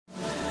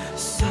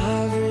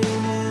sovereign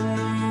in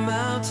the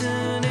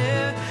mountain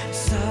air,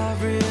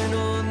 sovereign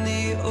on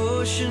the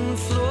ocean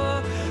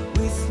floor,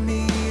 with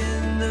me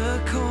in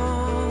the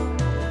calm,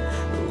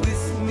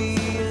 with me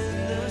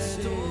in the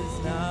storm. Is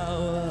now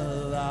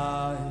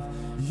alive.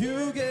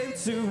 You gave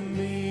to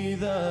me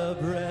the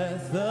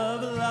breath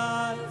of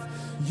life.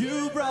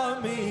 You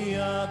brought me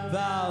up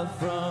out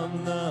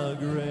from the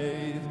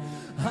grave.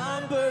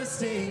 I'm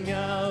bursting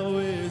out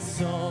with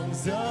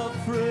songs of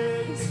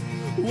praise.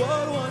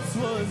 What once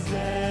was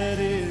dead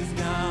is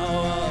now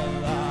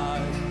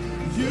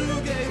alive. You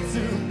gave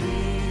to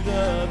me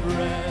the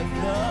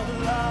breath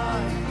of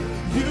life.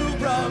 You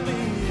brought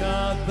me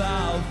up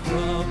out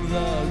from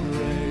the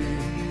grave.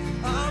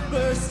 I'm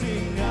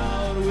bursting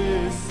out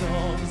with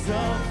songs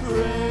of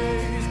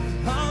praise.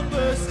 I'm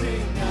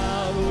bursting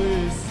out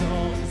with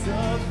songs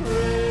of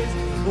praise.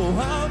 Oh,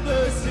 I'm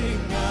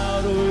bursting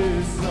out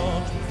with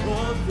songs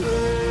of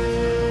praise.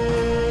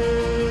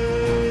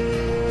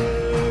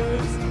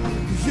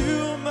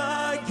 You,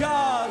 my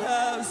God,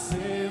 have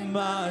saved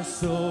my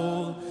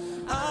soul.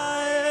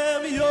 I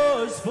am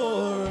yours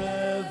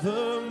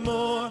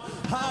forevermore.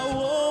 I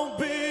won't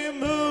be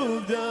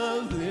moved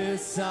of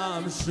this,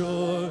 I'm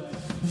sure.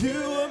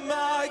 You are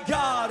my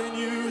God and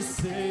you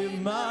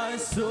save my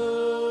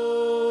soul.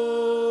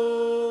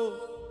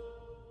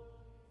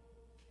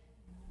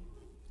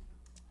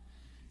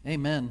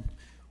 Amen.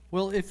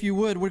 Well, if you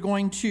would, we're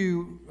going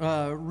to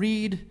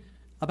read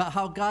about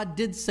how God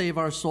did save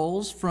our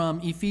souls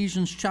from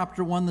Ephesians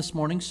chapter 1 this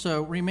morning.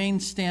 So remain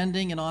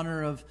standing in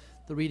honor of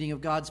the reading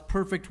of God's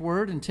perfect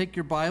word, and take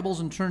your Bibles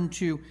and turn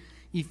to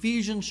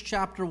Ephesians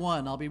chapter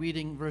 1. I'll be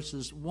reading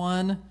verses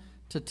 1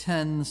 to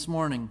 10 this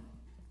morning.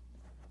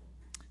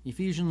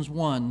 Ephesians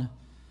 1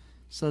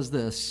 says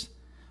this: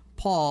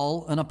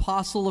 Paul, an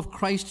apostle of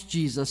Christ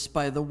Jesus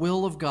by the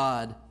will of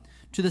God,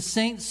 to the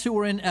saints who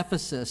are in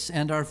Ephesus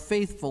and are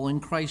faithful in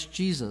Christ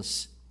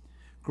Jesus,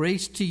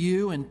 grace to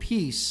you and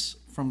peace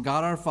from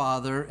God our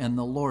Father and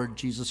the Lord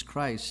Jesus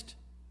Christ.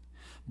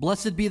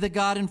 Blessed be the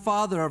God and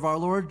Father of our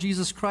Lord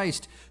Jesus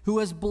Christ, who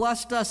has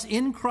blessed us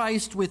in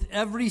Christ with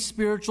every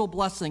spiritual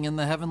blessing in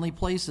the heavenly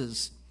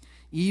places,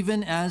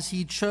 even as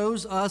he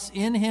chose us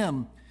in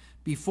him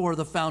before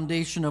the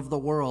foundation of the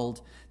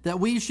world, that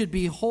we should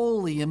be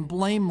holy and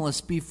blameless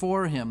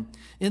before him.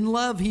 In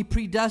love he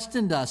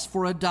predestined us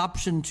for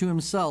adoption to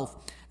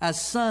himself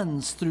as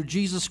sons through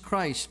Jesus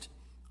Christ,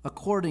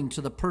 according to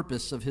the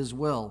purpose of his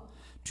will,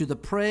 to the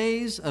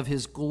praise of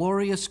his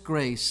glorious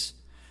grace,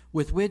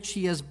 with which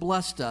he has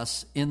blessed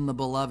us in the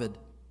Beloved.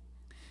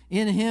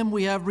 In him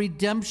we have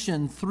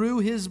redemption through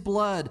his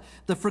blood,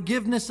 the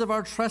forgiveness of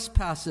our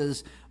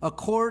trespasses,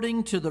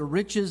 according to the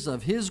riches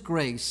of his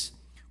grace,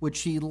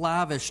 which he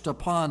lavished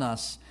upon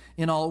us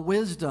in all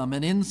wisdom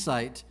and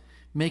insight,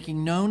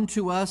 making known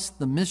to us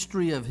the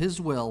mystery of his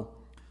will,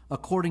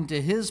 according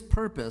to his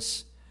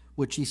purpose,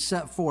 which he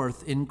set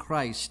forth in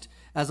Christ,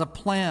 as a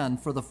plan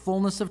for the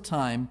fullness of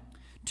time,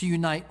 to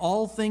unite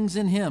all things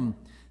in him,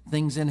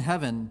 things in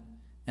heaven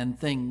and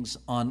things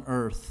on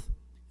earth.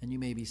 And you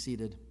may be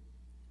seated.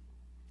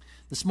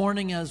 This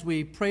morning, as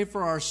we pray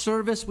for our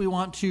service, we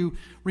want to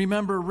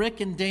remember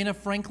Rick and Dana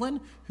Franklin,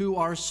 who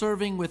are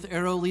serving with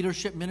Arrow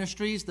Leadership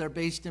Ministries. They're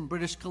based in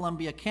British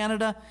Columbia,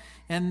 Canada,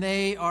 and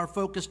they are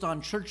focused on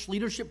church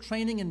leadership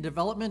training and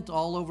development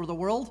all over the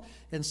world.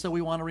 And so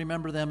we want to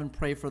remember them and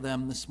pray for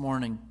them this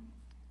morning.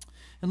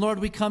 And Lord,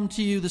 we come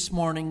to you this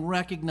morning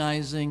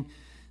recognizing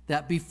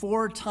that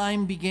before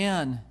time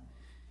began,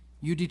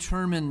 you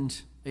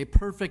determined a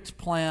perfect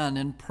plan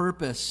and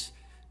purpose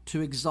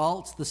to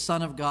exalt the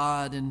Son of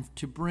God and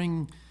to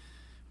bring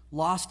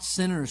lost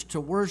sinners to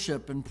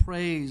worship and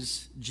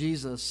praise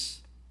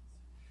Jesus.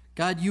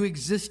 God, you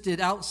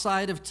existed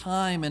outside of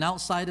time and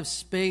outside of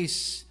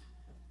space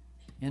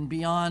and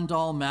beyond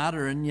all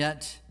matter, and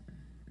yet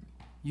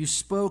you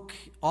spoke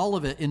all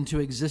of it into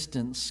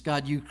existence.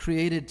 God, you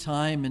created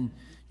time and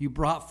you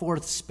brought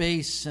forth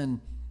space and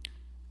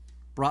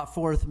brought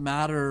forth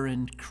matter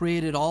and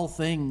created all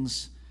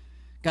things.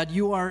 God,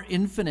 you are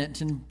infinite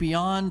and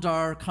beyond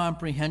our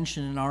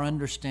comprehension and our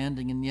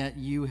understanding, and yet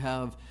you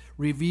have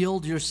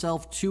revealed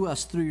yourself to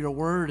us through your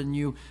word, and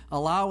you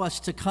allow us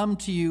to come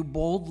to you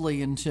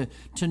boldly and to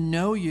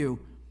know you,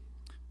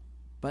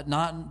 but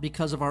not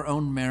because of our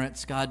own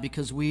merits, God,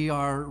 because we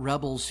are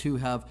rebels who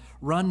have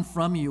run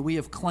from you. We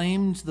have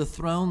claimed the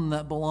throne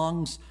that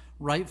belongs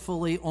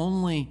rightfully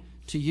only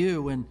to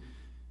you, and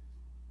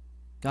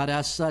God,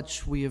 as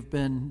such, we have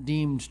been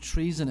deemed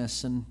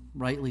treasonous, and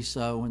rightly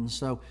so. And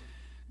so,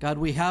 God,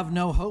 we have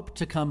no hope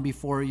to come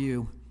before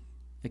you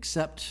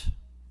except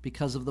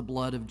because of the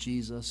blood of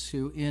Jesus,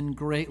 who in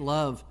great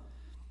love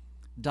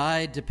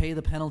died to pay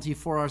the penalty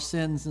for our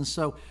sins. And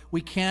so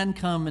we can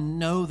come and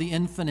know the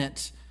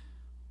infinite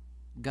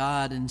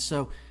God. And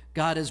so,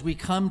 God, as we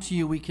come to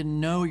you, we can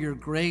know your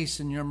grace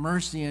and your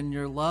mercy and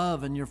your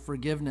love and your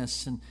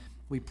forgiveness. And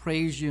we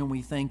praise you and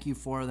we thank you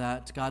for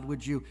that. God,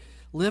 would you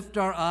lift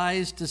our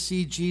eyes to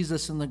see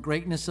Jesus and the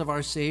greatness of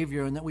our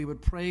Savior, and that we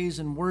would praise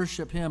and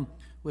worship him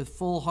with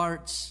full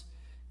hearts,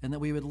 and that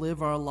we would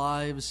live our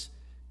lives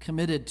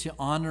committed to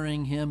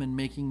honoring him and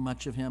making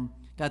much of him.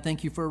 God,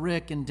 thank you for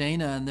Rick and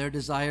Dana and their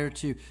desire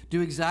to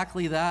do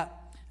exactly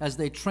that as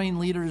they train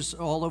leaders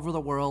all over the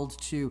world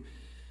to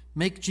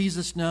make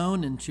Jesus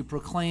known and to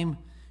proclaim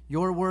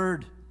your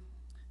word.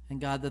 And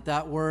God,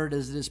 that word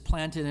as it is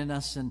planted in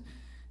us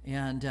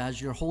and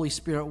as your Holy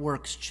Spirit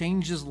works,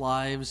 changes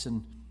lives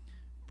and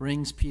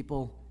brings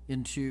people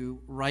into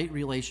right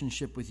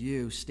relationship with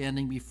you,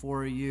 standing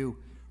before you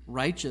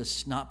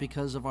righteous, not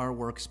because of our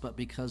works, but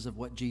because of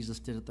what Jesus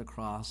did at the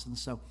cross. And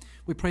so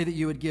we pray that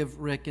you would give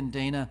Rick and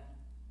Dana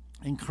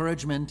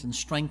encouragement and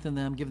strengthen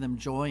them, give them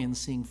joy in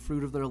seeing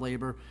fruit of their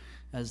labor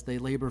as they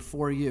labor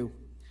for you.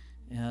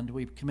 And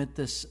we commit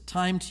this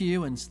time to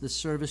you and this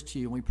service to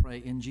you, and we pray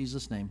in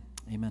Jesus' name.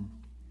 Amen.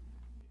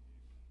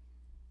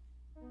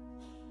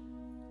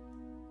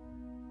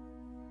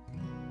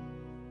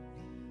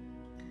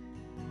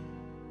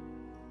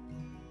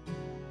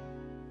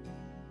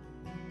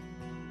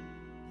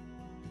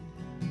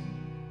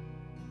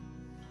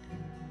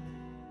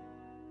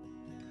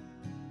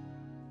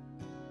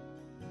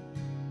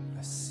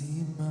 I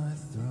see my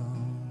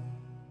throne,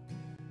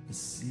 the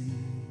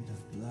seed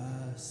of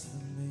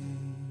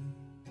blasphemy,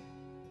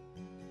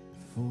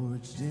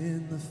 forged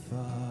in the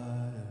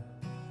fire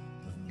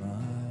of my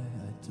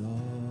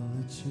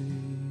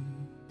idolatry.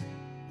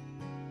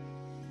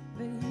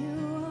 But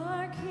you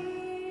are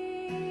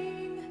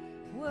king,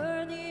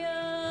 worthy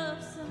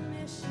of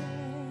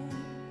submission.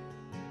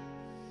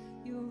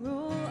 You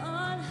rule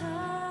on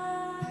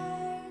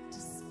high,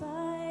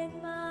 despite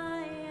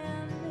my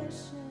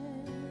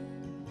ambition.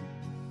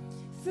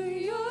 For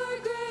your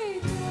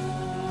great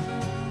love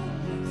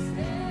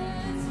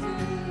extends to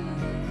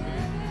the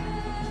heavens.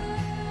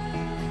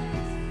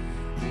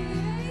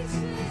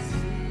 Creation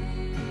sings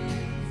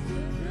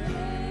the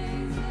praises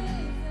of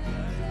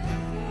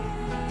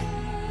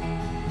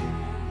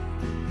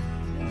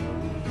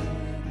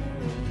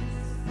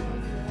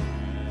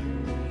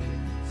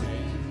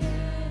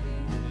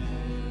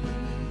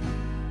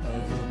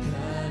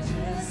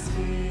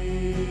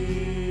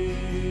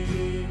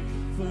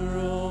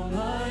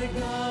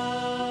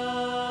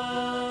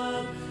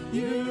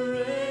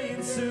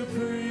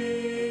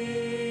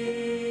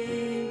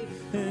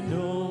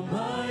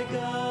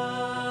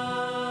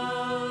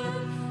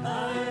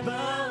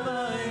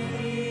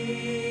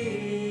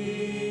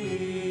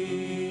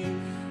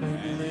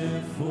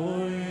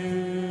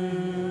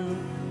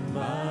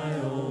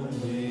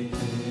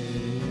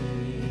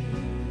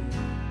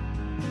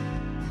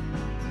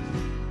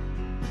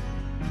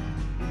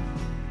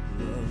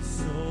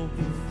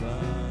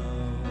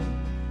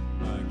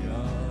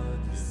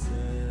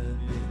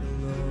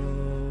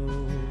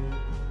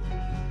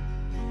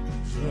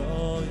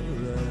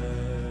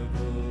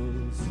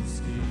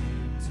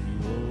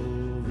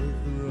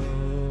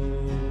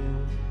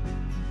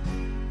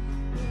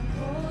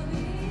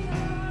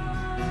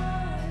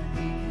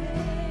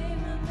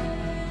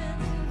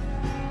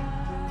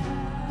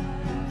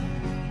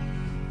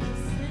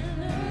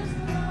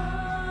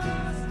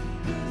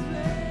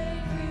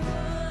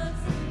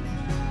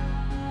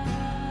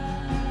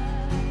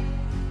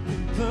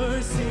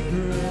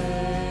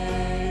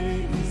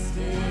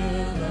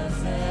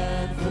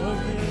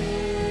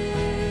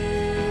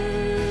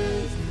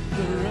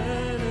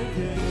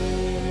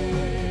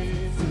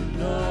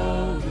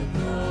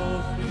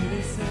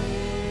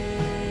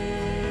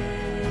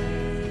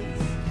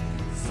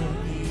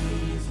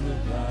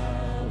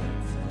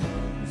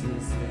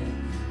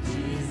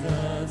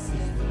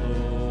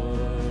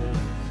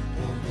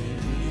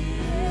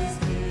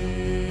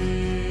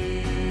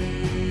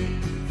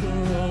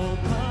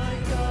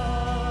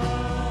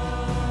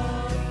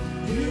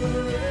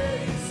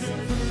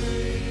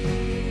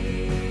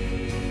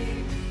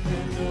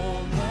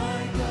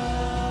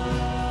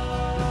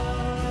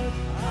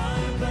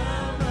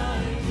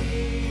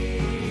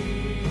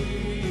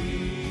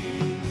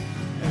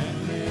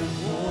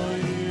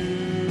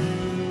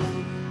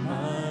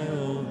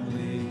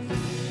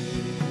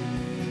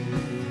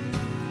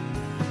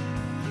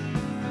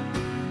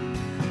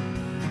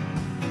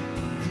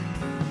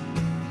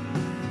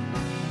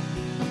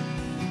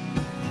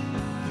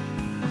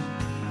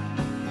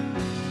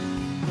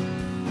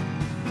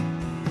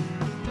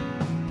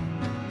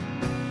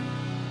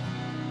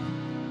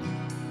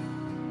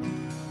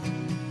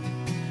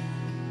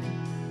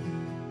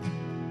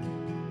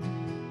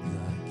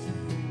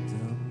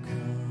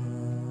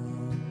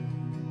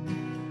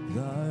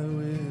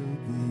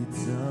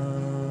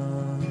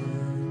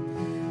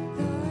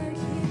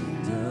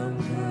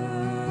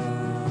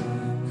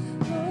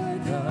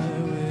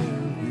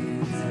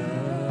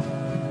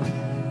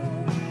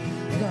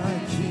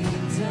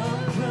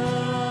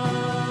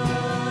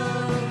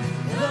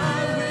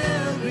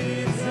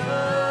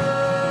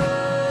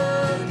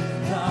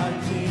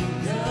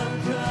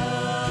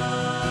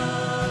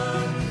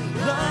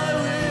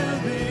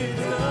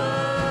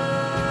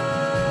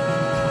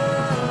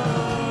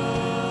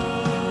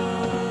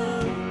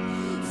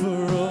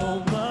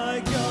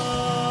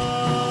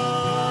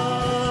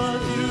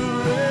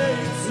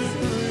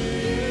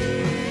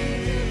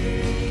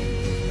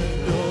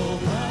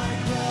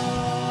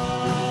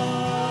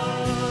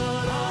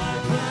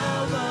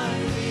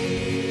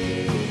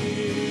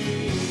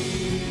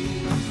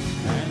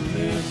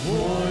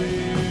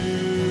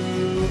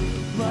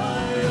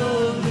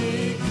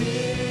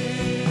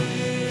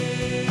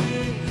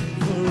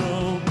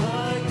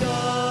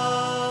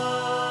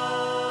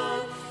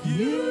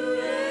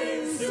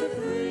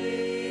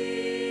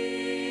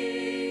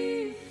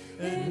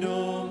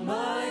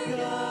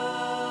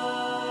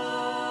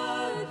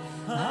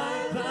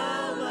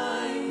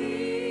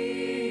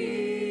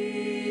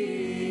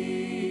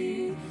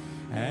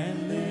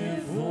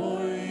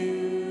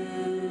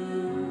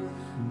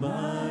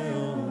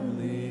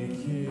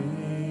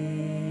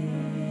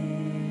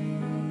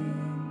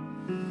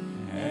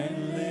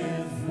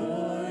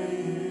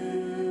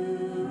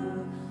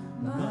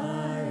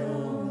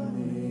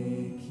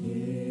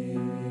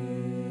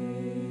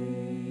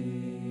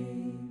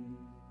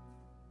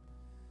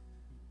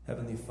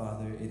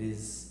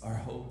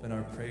and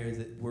our prayer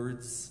that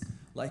words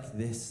like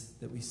this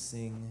that we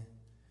sing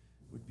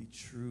would be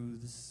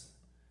truths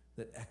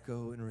that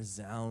echo and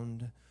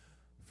resound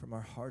from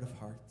our heart of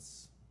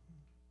hearts,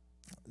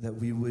 that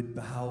we would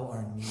bow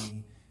our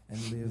knee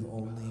and live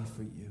only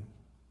for you,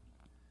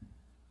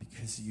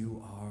 because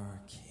you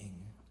are King,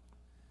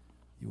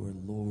 you are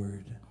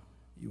Lord,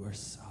 you are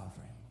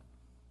sovereign.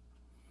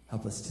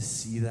 Help us to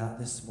see that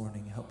this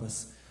morning. Help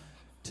us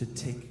to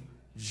take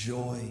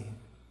joy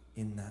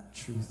in that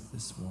truth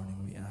this morning.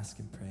 We ask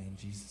and pray in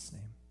Jesus'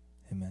 name.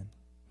 Amen.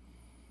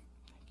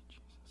 Thank you,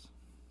 Jesus.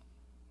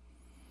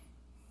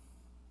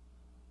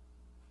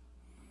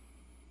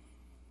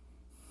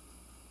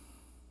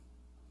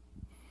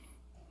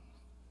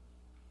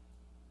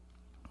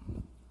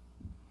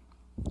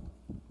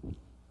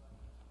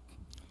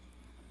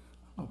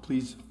 Oh,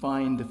 please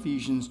find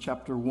Ephesians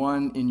chapter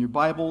 1 in your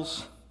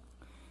Bibles.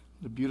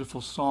 The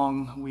beautiful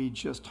song we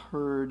just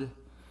heard, a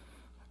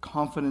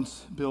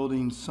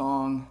confidence-building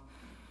song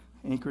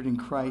anchored in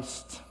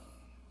Christ.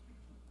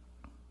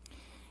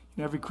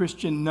 Every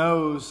Christian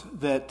knows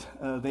that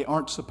they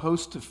aren't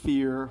supposed to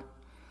fear,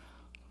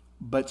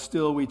 but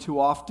still we too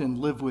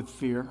often live with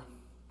fear.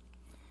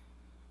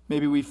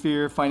 Maybe we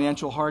fear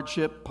financial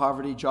hardship,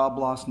 poverty, job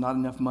loss, not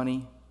enough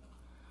money.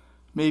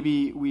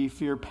 Maybe we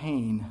fear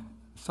pain,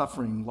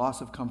 suffering,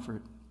 loss of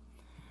comfort,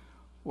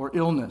 or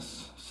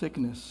illness,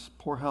 sickness,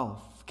 poor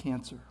health,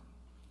 cancer.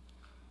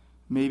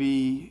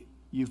 Maybe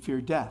you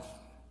fear death,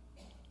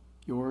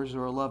 yours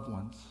or a loved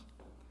one's.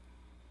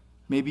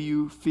 Maybe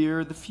you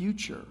fear the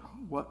future,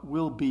 what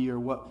will be or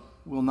what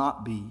will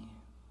not be.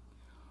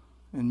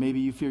 And maybe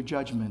you fear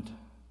judgment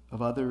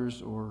of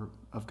others or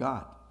of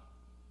God.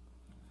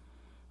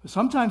 But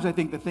sometimes I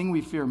think the thing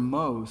we fear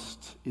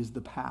most is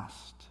the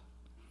past.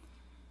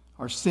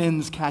 Our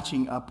sins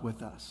catching up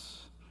with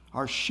us,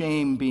 our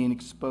shame being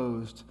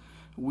exposed.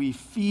 We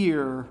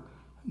fear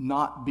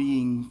not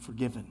being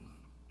forgiven.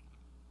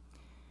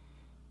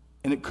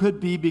 And it could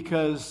be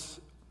because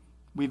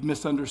we've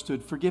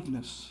misunderstood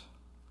forgiveness.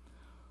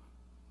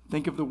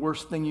 Think of the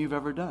worst thing you've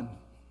ever done.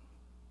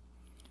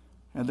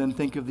 And then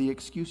think of the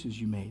excuses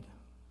you made.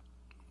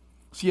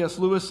 C.S.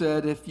 Lewis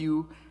said, if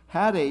you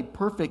had a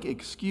perfect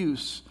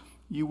excuse,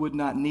 you would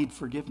not need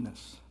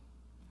forgiveness.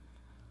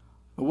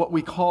 What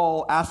we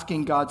call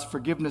asking God's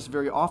forgiveness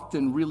very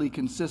often really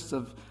consists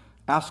of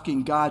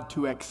asking God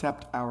to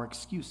accept our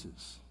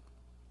excuses.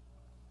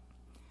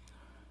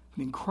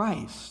 And in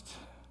Christ,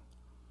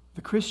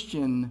 the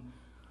Christian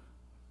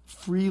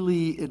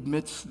freely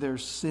admits their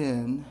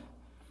sin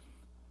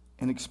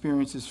and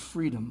experiences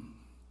freedom.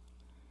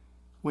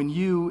 When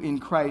you, in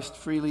Christ,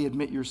 freely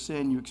admit your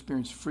sin, you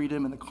experience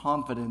freedom and the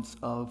confidence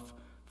of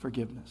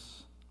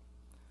forgiveness.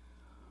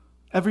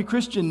 Every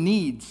Christian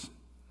needs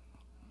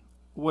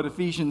what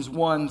Ephesians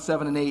 1,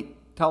 7 and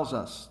 8 tells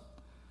us.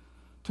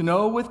 To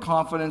know with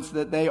confidence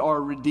that they are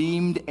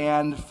redeemed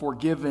and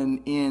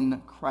forgiven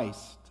in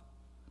Christ.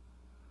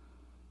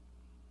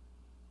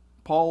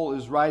 Paul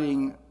is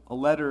writing a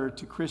letter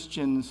to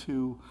Christians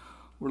who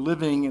were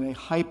living in a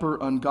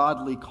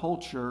hyper-ungodly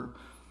culture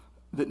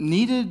that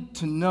needed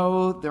to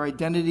know their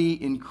identity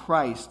in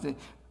Christ.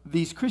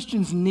 These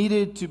Christians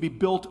needed to be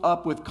built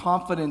up with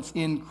confidence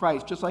in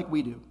Christ, just like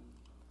we do.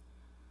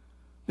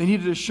 They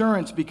needed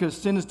assurance because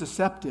sin is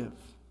deceptive.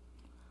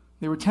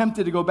 They were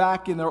tempted to go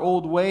back in their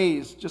old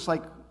ways, just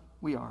like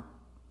we are.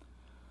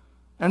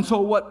 And so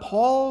what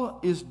Paul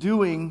is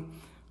doing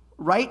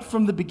right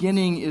from the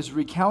beginning is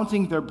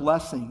recounting their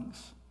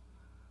blessings,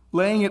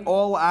 laying it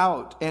all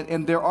out.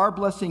 And there are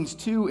blessings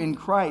too in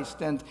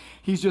Christ. And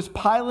he's just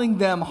piling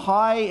them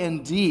high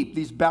and deep,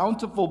 these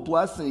bountiful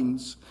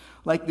blessings,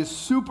 like this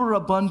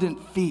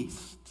superabundant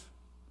feast.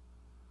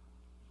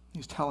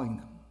 He's telling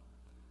them,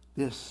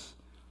 this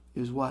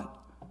is what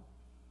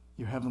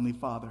your Heavenly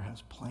Father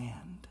has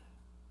planned.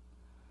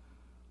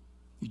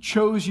 He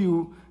chose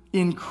you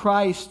in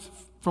Christ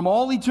from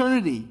all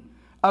eternity,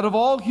 out of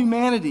all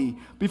humanity,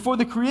 before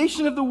the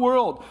creation of the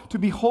world, to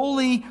be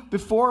holy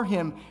before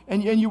Him.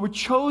 And you were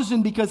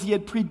chosen because He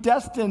had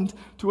predestined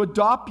to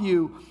adopt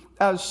you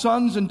as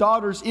sons and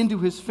daughters into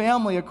His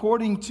family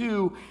according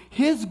to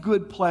His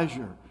good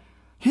pleasure,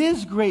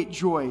 His great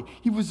joy.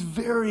 He was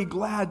very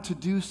glad to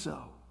do so.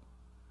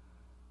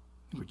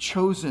 You were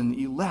chosen,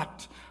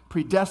 elect,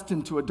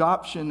 predestined to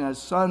adoption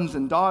as sons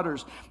and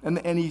daughters. And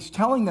He's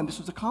telling them this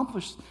was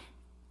accomplished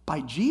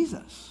by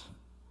Jesus.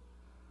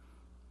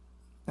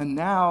 And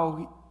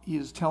now He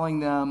is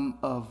telling them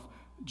of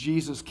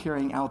Jesus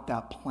carrying out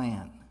that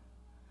plan.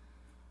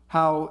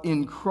 How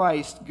in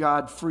Christ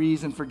God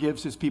frees and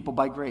forgives His people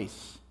by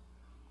grace.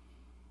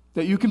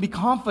 That you can be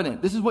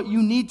confident. This is what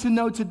you need to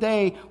know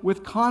today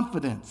with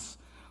confidence.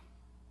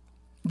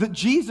 That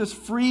Jesus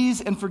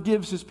frees and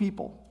forgives His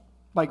people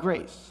by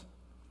grace.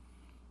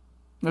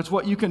 That's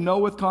what you can know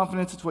with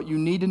confidence. It's what you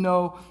need to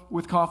know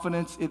with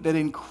confidence. That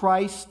in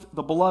Christ,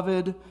 the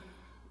beloved,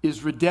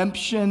 is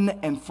redemption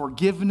and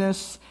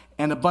forgiveness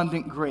and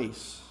abundant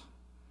grace.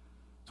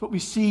 That's what we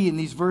see in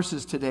these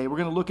verses today. We're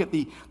going to look at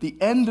the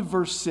end of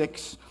verse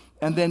 6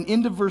 and then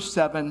into verse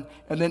 7,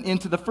 and then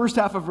into the first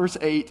half of verse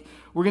 8,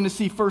 we're going to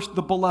see first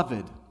the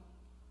beloved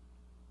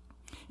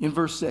in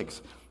verse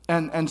 6,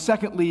 and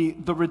secondly,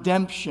 the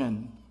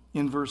redemption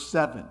in verse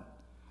 7,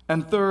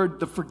 and third,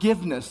 the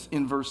forgiveness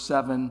in verse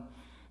 7,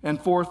 and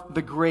fourth,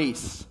 the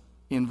grace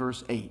in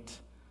verse 8.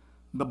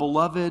 The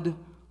beloved,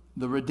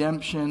 the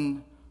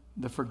redemption,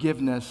 the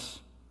forgiveness,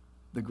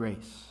 the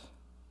grace.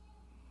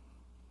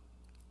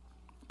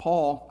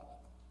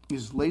 Paul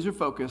is laser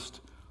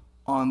focused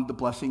on the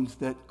blessings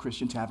that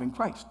Christians have in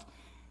Christ.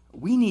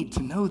 We need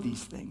to know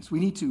these things. We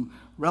need to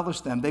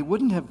relish them. They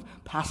wouldn't have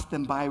passed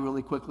them by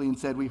really quickly and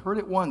said, we heard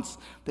it once.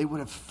 They would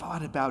have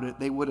thought about it.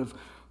 They would have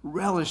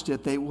relished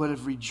it. They would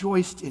have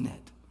rejoiced in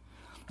it.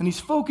 And he's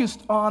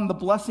focused on the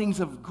blessings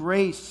of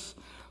grace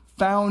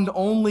found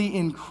only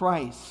in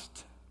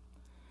Christ.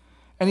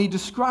 And he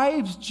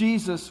describes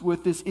Jesus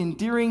with this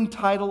endearing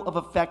title of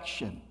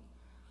affection,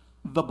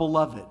 the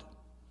beloved.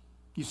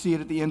 You see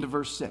it at the end of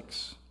verse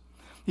 6.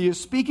 He is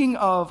speaking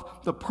of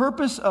the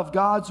purpose of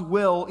God's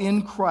will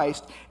in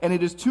Christ, and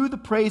it is to the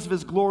praise of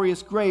his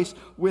glorious grace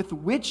with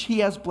which he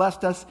has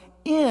blessed us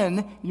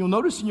in, you'll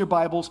notice in your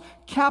Bibles,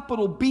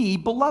 capital B,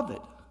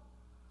 beloved.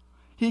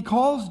 He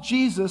calls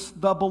Jesus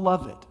the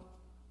beloved.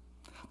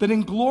 That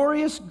in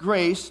glorious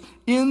grace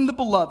in the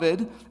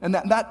beloved, and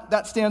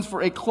that stands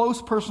for a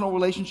close personal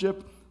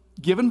relationship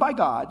given by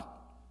God,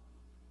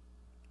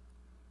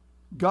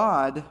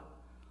 God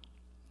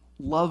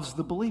loves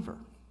the believer.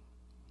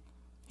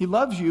 He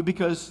loves you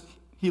because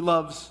he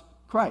loves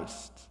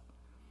Christ.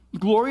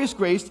 Glorious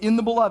grace in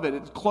the beloved.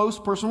 It's a close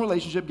personal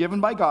relationship given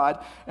by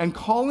God, and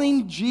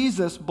calling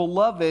Jesus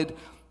beloved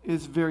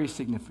is very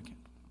significant.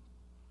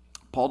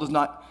 Paul does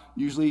not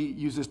usually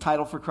use this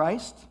title for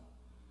Christ.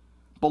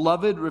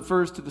 Beloved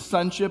refers to the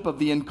sonship of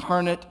the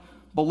incarnate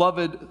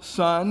beloved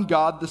Son,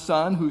 God the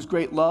Son, whose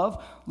great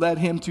love led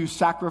him to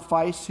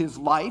sacrifice his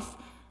life,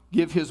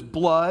 give his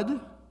blood.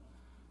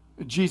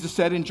 Jesus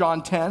said in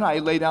John 10, I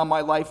lay down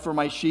my life for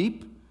my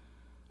sheep.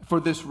 For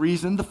this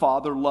reason, the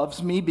Father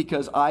loves me,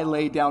 because I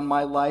lay down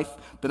my life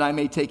that I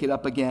may take it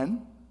up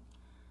again.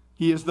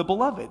 He is the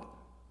beloved.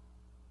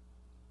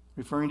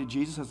 Referring to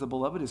Jesus as the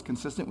beloved is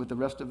consistent with the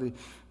rest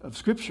of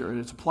Scripture.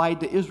 It's applied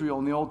to Israel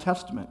in the Old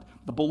Testament,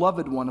 the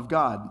beloved one of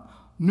God,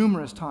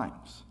 numerous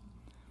times.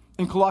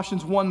 In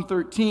Colossians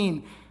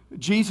 1:13,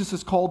 Jesus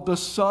is called the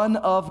Son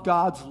of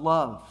God's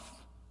love.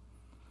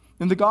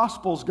 In the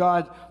Gospels,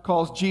 God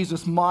calls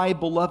Jesus my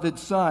beloved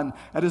Son.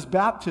 At his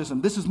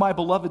baptism, this is my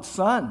beloved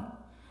Son,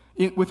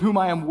 with whom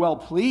I am well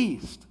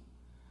pleased.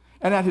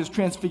 And at his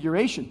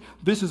transfiguration,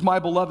 this is my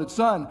beloved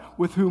Son,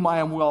 with whom I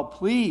am well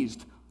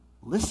pleased.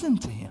 Listen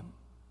to him.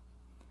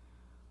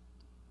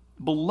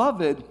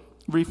 Beloved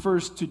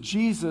refers to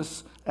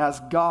Jesus as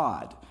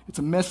God. It's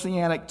a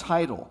messianic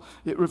title.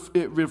 It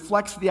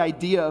reflects the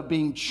idea of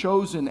being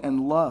chosen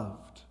and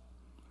loved.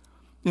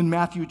 In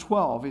Matthew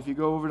 12, if you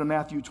go over to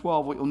Matthew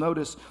 12, what you'll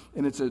notice,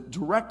 and it's a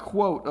direct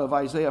quote of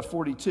Isaiah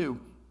 42,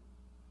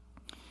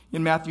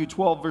 in Matthew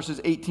 12,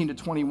 verses 18 to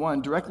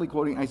 21, directly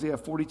quoting Isaiah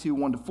 42,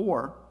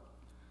 1-4,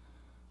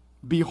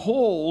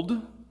 Behold,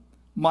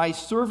 my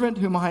servant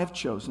whom I have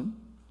chosen,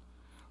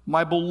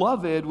 my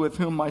beloved with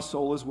whom my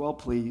soul is well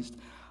pleased.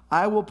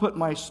 I will put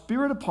my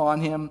spirit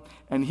upon him,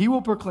 and he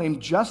will proclaim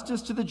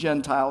justice to the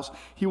Gentiles.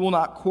 He will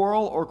not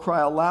quarrel or cry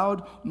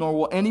aloud, nor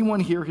will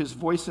anyone hear his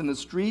voice in the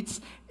streets.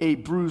 A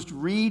bruised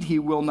reed he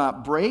will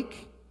not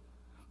break,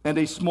 and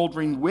a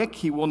smoldering wick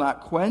he will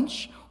not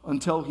quench,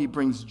 until he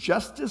brings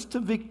justice to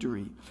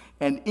victory.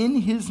 And in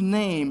his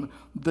name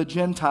the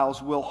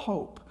Gentiles will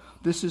hope.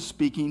 This is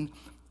speaking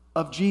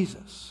of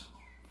Jesus.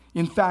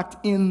 In fact,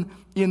 in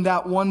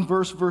that one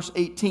verse, verse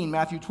 18,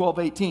 Matthew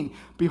 12:18,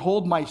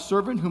 Behold my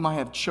servant whom I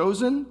have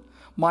chosen,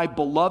 my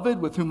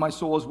beloved with whom my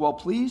soul is well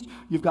pleased.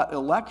 You've got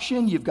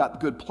election, you've got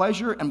good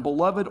pleasure, and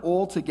beloved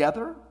all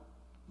together.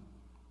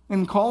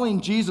 In calling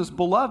Jesus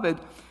beloved,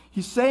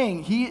 he's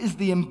saying he is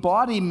the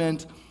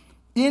embodiment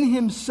in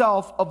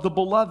himself of the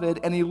beloved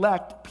and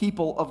elect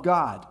people of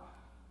God.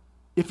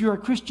 If you're a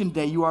Christian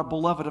today, you are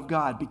beloved of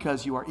God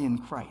because you are in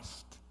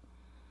Christ.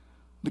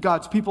 The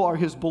God's people are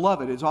his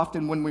beloved. It's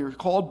often when we are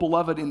called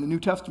beloved in the New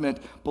Testament,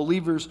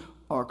 believers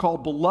are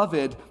called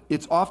beloved.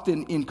 It's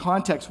often in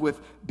context with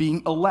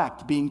being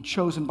elect, being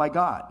chosen by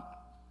God.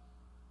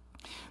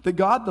 That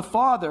God the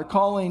Father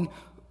calling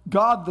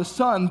God the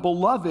Son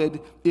beloved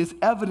is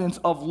evidence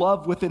of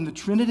love within the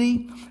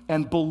Trinity,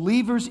 and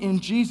believers in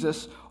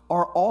Jesus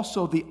are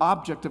also the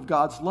object of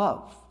God's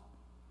love.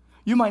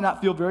 You might not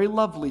feel very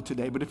lovely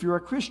today, but if you're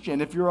a Christian,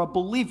 if you're a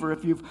believer,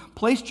 if you've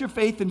placed your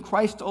faith in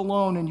Christ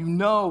alone and you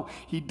know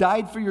he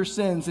died for your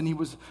sins and he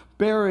was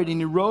buried and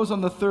he rose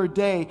on the third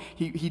day,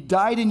 he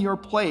died in your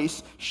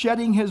place,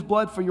 shedding his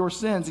blood for your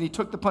sins, and he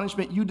took the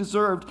punishment you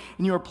deserved,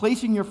 and you are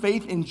placing your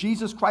faith in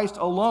Jesus Christ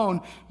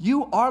alone,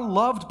 you are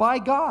loved by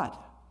God.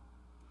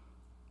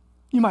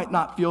 You might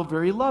not feel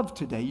very loved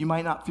today. You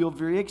might not feel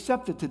very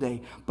accepted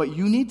today. But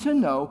you need to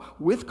know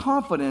with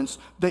confidence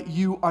that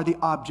you are the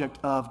object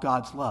of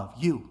God's love.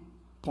 You.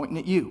 Pointing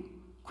at you.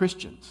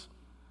 Christians.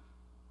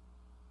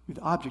 You're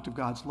the object of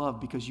God's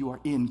love because you are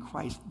in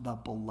Christ the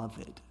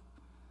beloved.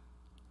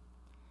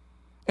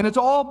 And it's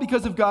all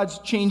because of God's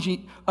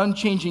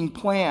unchanging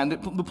plan.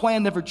 The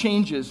plan never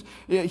changes.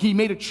 He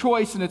made a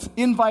choice, and it's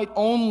invite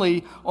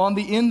only on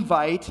the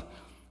invite.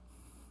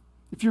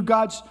 If you're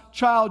God's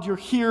child, you're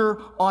here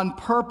on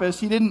purpose.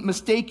 He didn't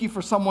mistake you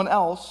for someone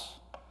else.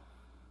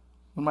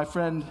 When my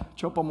friend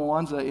Chopo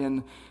Mwanza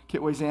in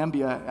Kitwe,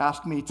 Zambia,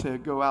 asked me to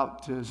go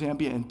out to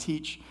Zambia and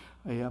teach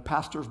a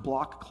pastor's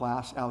block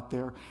class out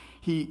there,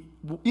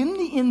 in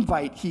the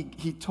invite,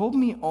 he told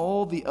me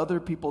all the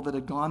other people that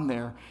had gone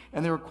there,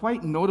 and they were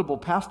quite notable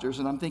pastors,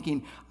 and I'm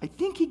thinking, I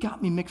think he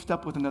got me mixed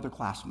up with another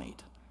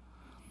classmate.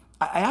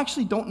 I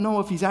actually don't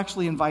know if he's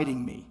actually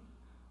inviting me.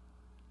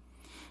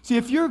 See,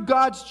 if you're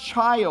God's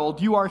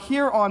child, you are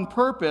here on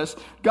purpose.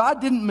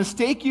 God didn't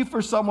mistake you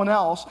for someone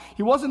else.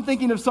 He wasn't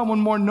thinking of someone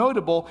more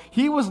notable.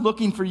 He was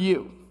looking for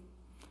you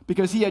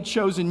because he had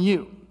chosen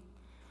you.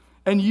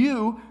 And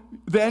you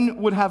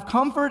then would have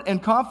comfort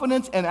and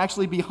confidence and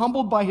actually be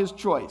humbled by his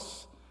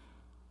choice,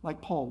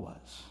 like Paul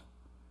was.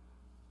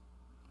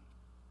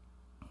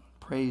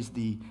 Praise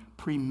the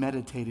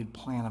premeditated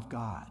plan of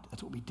God.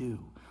 That's what we do.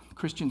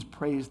 Christians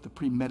praise the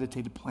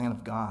premeditated plan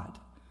of God.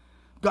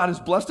 God has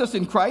blessed us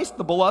in Christ,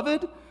 the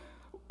beloved.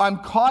 I'm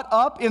caught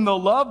up in the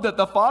love that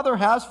the Father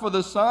has for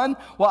the Son.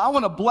 Well, I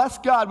want to bless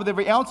God with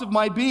every ounce of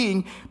my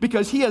being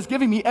because he has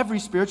given me every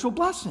spiritual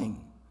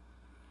blessing.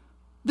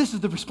 This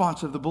is the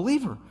response of the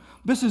believer.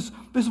 This is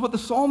what the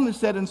psalmist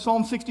said in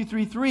Psalm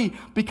 63:3.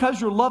 Because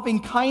your loving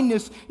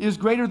kindness is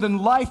greater than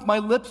life, my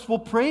lips will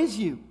praise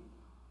you.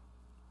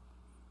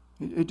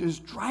 It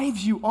just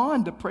drives you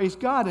on to praise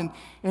God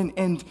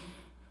and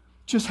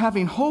just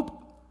having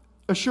hope,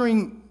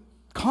 assuring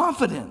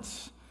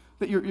confidence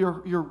that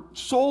your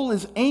soul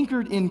is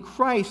anchored in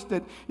Christ,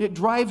 that it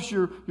drives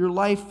your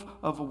life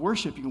of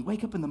worship. You can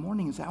wake up in the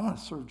morning and say, I want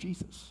to serve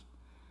Jesus.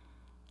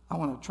 I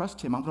want to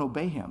trust him. I'm going to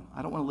obey him.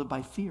 I don't want to live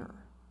by fear.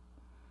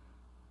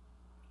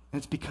 And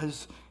it's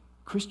because,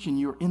 Christian,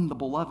 you're in the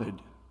beloved.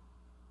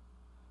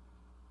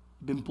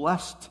 You've been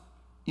blessed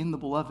in the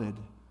beloved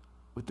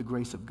with the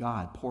grace of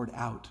God poured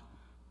out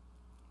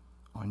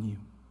on you.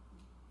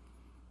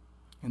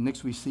 And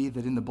next we see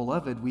that in the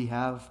beloved we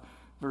have,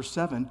 verse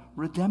 7,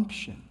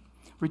 redemption.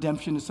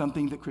 Redemption is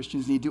something that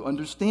Christians need to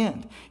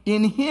understand.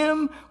 In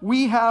him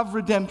we have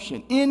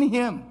redemption. In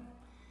him.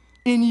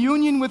 In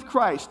union with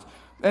Christ.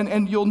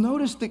 And you'll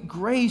notice that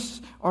grace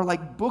are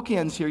like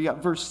bookends here. You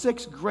got verse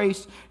 6,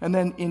 grace, and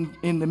then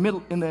in the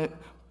middle, in the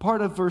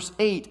part of verse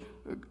 8,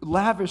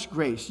 lavish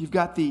grace. You've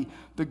got the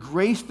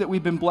grace that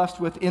we've been blessed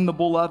with in the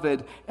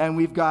beloved, and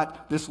we've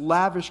got this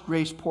lavish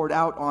grace poured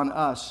out on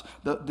us.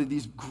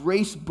 These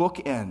grace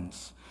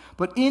bookends.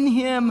 But in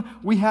him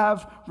we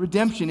have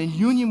redemption, in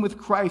union with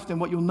Christ. And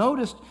what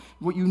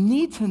you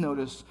need to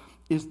notice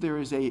is there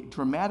is a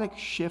dramatic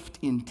shift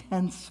in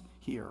tense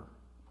here.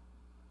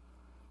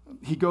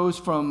 He goes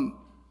from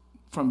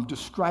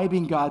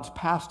describing God's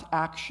past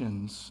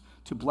actions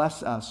to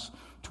bless us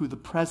to the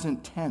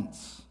present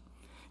tense.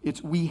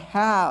 It's we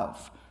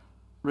have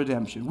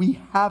redemption. We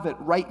have it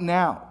right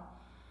now.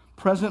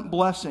 Present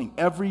blessing.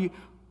 Every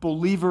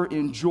believer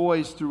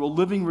enjoys through a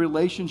living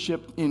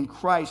relationship in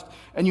Christ,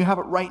 and you have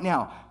it right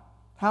now.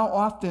 How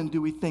often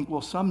do we think,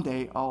 well,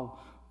 someday I'll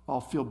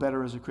feel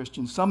better as a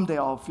Christian. Someday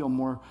I'll feel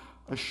more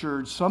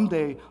assured.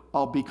 Someday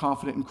I'll be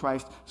confident in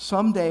Christ.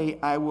 Someday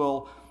I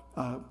will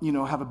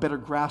have a better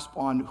grasp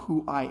on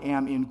who I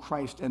am in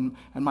Christ and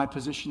my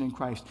position in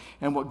Christ.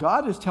 And what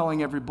God is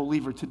telling every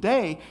believer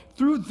today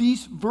through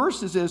these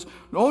verses is,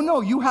 oh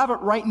no, you have it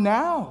right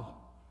now.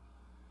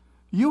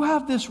 You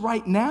have this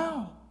right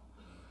now.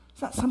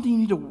 It's not something you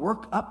need to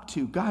work up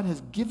to. God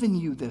has given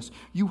you this.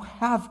 You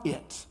have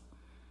it.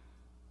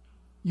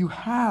 You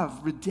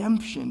have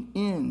redemption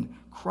in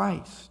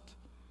Christ.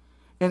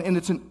 And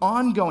it's an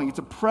ongoing, it's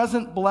a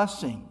present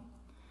blessing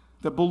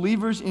that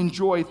believers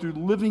enjoy through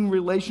living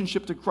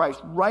relationship to Christ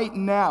right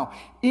now.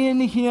 In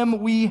him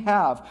we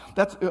have.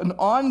 That's an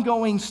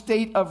ongoing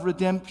state of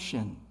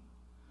redemption.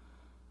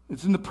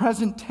 It's in the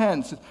present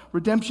tense.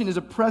 Redemption is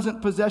a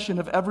present possession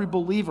of every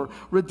believer.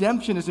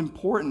 Redemption is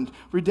important.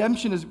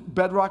 Redemption is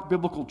bedrock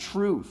biblical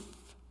truth.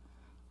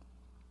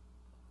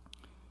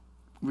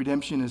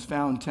 Redemption is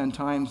found 10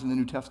 times in the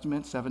New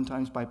Testament, 7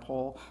 times by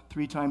Paul,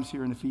 3 times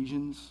here in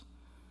Ephesians.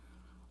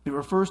 It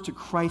refers to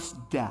Christ's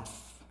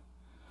death.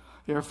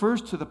 It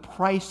refers to the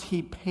price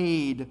he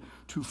paid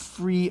to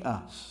free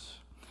us.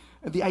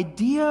 The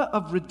idea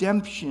of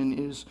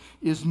redemption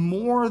is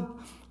more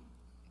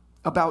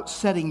about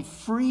setting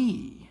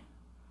free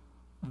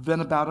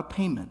than about a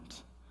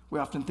payment. We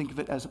often think of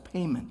it as a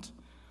payment.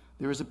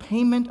 There is a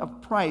payment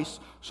of price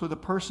so the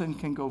person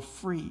can go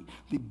free.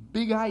 The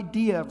big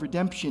idea of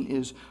redemption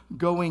is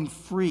going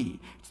free.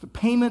 It's the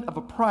payment of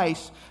a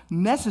price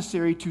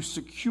necessary to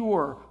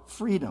secure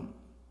freedom.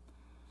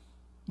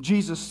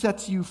 Jesus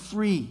sets you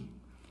free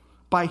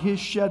by his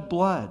shed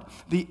blood.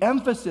 The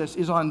emphasis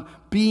is on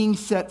being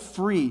set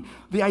free.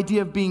 The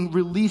idea of being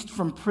released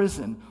from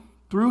prison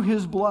through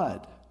his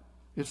blood.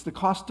 It's the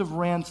cost of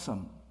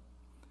ransom.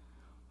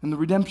 And the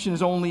redemption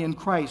is only in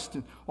Christ.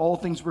 And all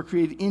things were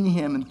created in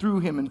him and through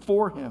him and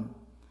for him.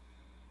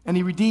 And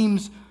he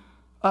redeems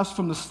us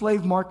from the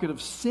slave market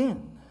of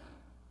sin.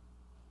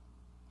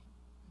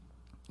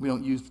 We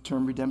don't use the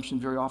term redemption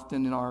very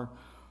often in our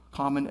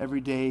common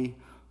everyday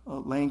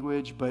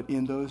language, but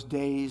in those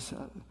days,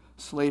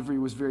 slavery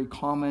was very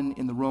common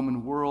in the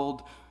Roman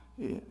world,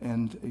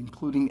 and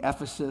including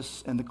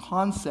Ephesus, and the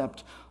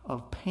concept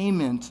of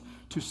payment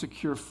to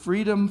secure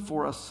freedom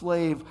for a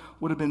slave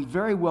would have been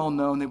very well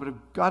known. They would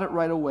have got it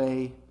right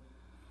away.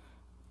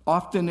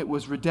 Often it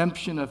was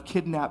redemption of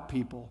kidnapped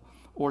people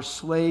or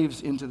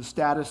slaves into the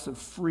status of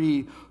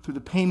free through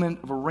the payment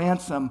of a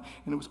ransom,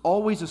 and it was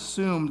always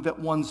assumed that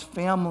one's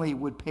family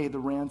would pay the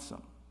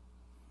ransom,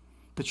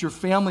 that your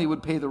family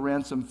would pay the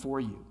ransom for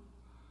you.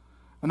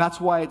 And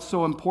that's why it's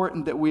so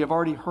important that we have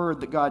already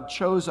heard that God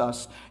chose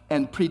us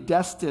and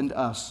predestined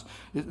us.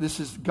 This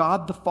is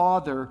God the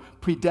Father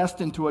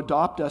predestined to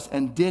adopt us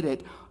and did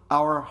it.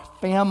 Our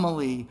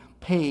family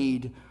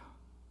paid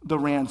the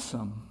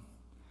ransom.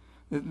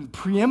 The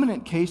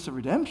preeminent case of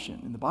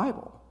redemption in the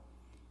Bible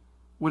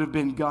would have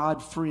been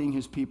God freeing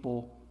his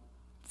people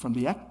from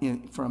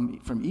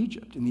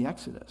Egypt in the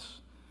Exodus.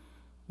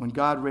 When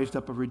God raised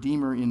up a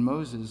redeemer in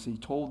Moses, he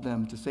told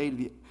them to say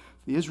to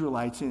the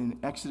Israelites in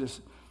Exodus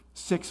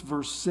 6,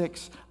 verse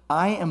 6,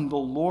 I am the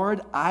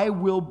Lord, I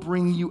will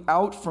bring you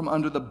out from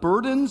under the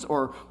burdens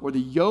or the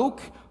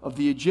yoke of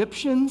the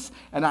Egyptians,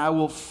 and I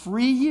will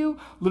free you.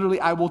 Literally,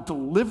 I will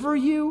deliver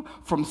you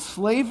from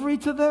slavery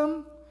to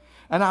them,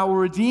 and I will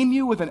redeem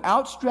you with an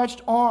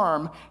outstretched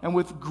arm and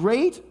with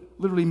great,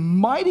 literally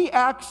mighty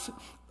acts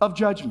of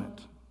judgment.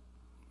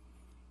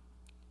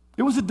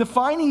 It was a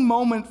defining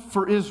moment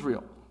for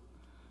Israel.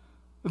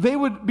 They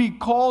would be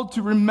called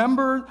to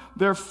remember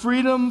their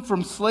freedom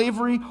from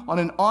slavery on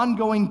an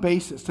ongoing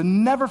basis, to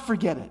never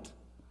forget it.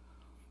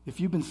 If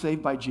you've been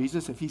saved by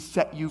Jesus, if he's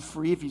set you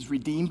free, if he's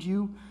redeemed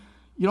you,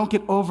 you don't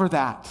get over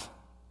that.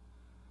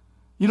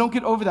 You don't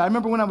get over that. I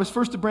remember when I was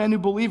first a brand new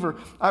believer,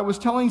 I was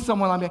telling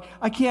someone,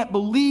 I can't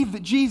believe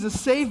that Jesus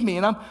saved me,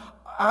 and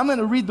I'm going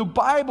to read the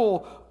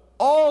Bible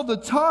all the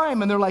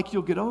time, and they're like,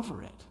 you'll get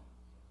over it.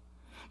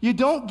 You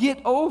don't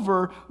get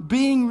over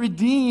being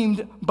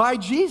redeemed by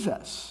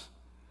Jesus.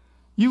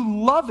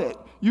 You love it.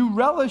 You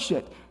relish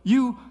it.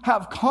 You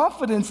have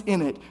confidence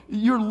in it.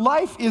 Your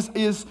life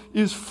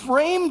is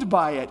framed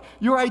by it.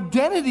 Your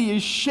identity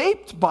is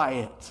shaped by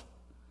it.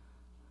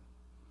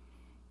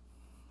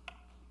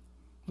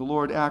 The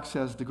Lord acts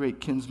as the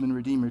great kinsman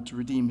redeemer to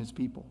redeem his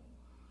people.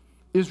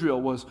 Israel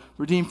was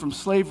redeemed from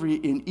slavery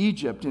in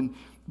Egypt,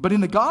 but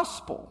in the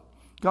gospel,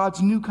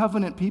 God's new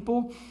covenant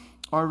people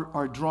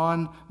are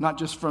drawn not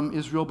just from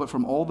Israel, but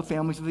from all the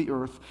families of the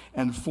earth,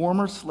 and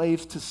former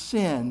slaves to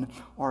sin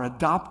are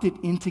adopted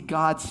into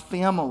God's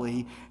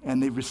family,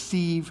 and they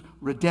receive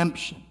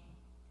redemption.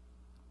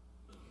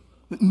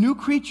 New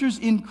creatures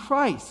in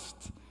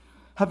Christ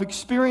have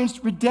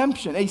experienced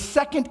redemption, a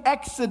second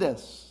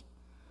Exodus.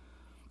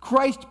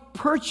 Christ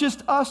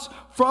purchased us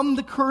from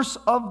the curse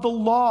of the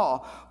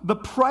law. The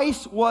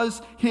price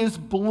was his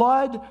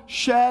blood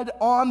shed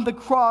on the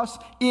cross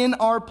in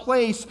our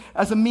place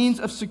as a means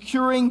of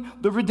securing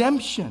the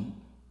redemption.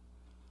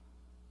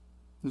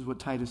 This is what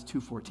Titus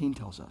 2:14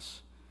 tells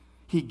us.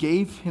 He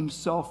gave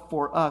himself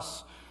for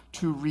us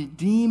to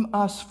redeem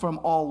us from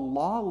all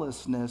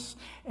lawlessness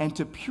and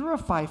to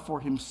purify for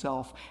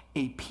himself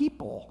a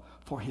people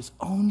for his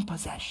own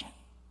possession.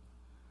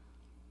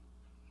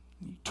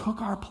 He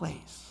took our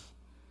place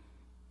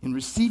in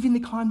receiving the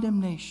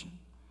condemnation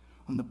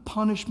and the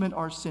punishment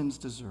our sins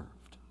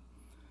deserved.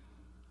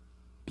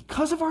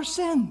 Because of our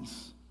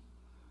sins,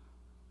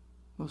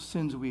 those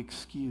sins we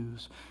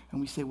excuse, and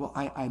we say, well,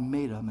 I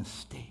made a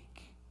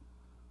mistake.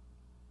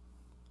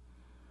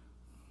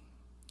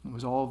 It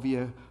was all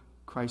via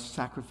Christ's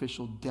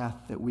sacrificial death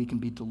that we can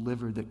be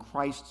delivered, that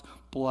Christ's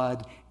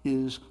blood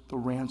is the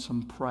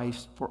ransom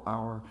price for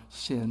our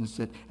sins,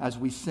 that as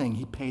we sing,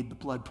 he paid the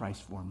blood price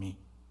for me.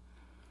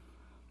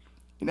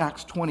 In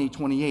Acts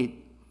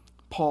 20:28,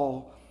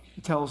 Paul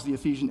tells the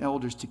Ephesian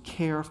elders to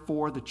care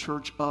for the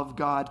church of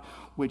God,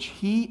 which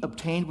he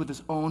obtained with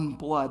his own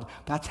blood.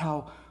 That's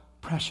how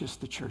precious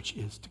the church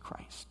is to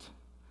Christ.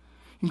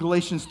 In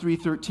Galatians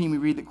 3:13, we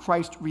read that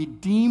Christ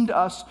redeemed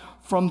us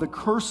from the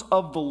curse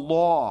of the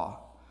law,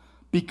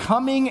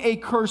 becoming a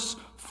curse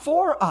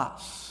for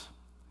us.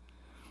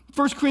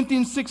 1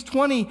 Corinthians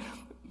 6:20,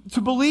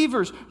 to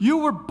believers, you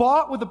were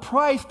bought with a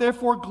price,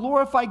 therefore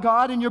glorify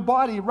God in your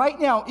body. Right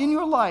now, in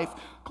your life,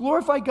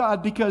 glorify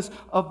God because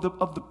of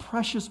the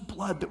precious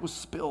blood that was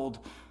spilled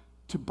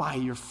to buy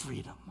your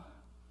freedom.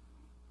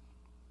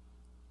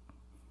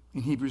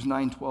 In Hebrews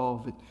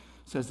 9:12, it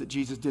says that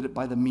Jesus did it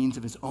by the means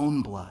of his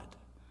own blood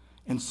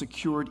and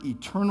secured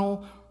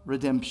eternal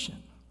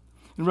redemption.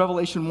 In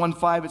Revelation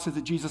 1:5, it says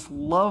that Jesus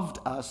loved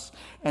us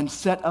and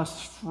set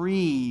us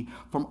free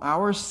from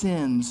our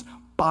sins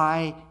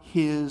by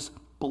his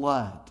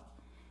blood.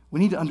 We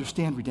need to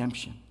understand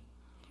redemption.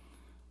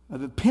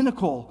 The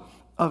pinnacle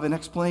of an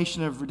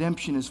explanation of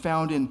redemption is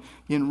found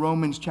in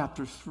Romans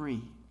chapter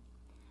 3.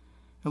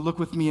 And look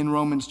with me in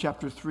Romans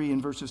chapter 3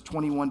 and verses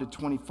 21 to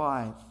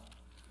 25,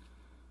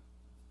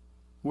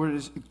 where it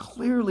is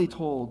clearly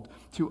told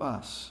to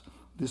us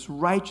this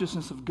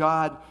righteousness of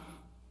God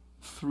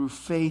through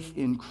faith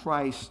in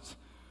Christ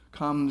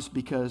comes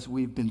because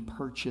we've been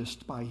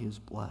purchased by his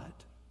blood.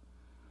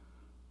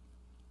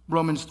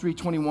 Romans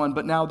 3:21,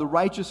 but now the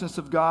righteousness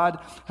of God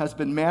has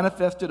been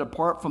manifested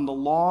apart from the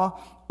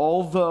law,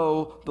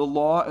 although the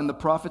law and the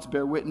prophets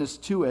bear witness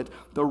to it,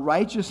 the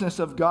righteousness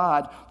of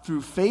God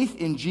through faith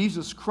in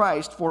Jesus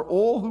Christ for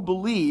all who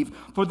believe,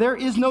 for there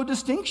is no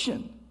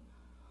distinction.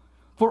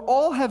 For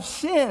all have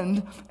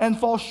sinned and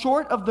fall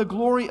short of the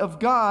glory of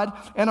God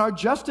and are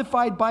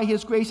justified by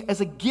his grace as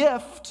a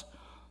gift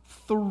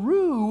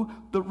through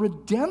the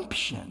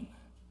redemption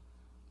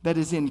that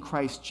is in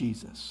Christ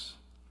Jesus,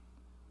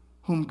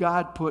 whom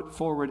God put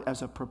forward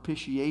as a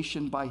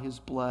propitiation by his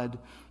blood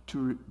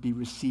to be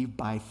received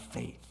by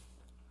faith.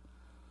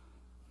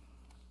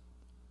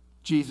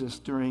 Jesus,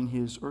 during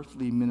his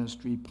earthly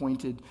ministry,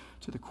 pointed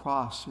to the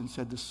cross and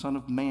said, the Son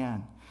of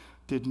Man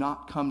did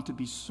not come to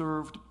be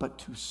served, but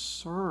to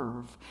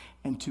serve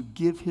and to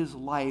give his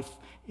life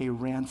a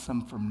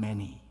ransom for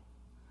many.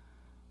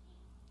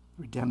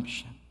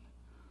 Redemption,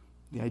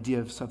 the idea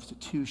of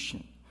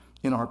substitution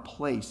in our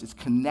place, is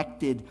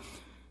connected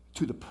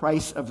to the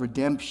price of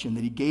redemption,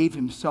 that he gave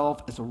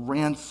himself as a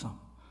ransom,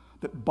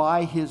 that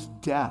by his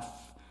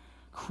death,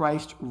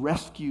 Christ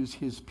rescues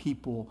his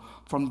people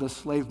from the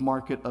slave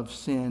market of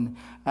sin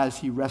as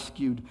he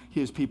rescued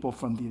his people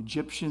from the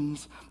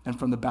Egyptians and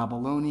from the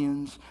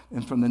Babylonians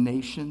and from the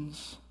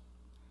nations.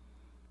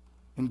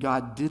 And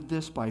God did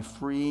this by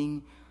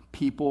freeing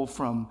people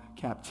from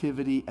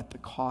captivity at the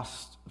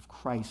cost of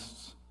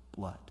Christ's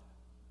blood.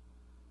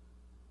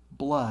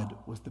 Blood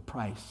was the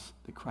price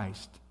that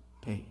Christ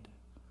paid.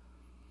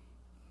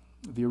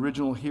 The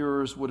original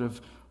hearers would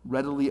have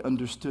readily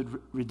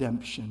understood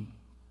redemption.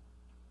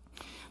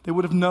 They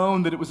would have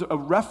known that it was a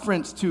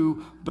reference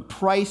to the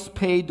price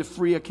paid to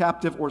free a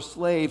captive or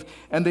slave,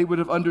 and they would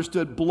have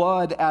understood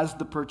blood as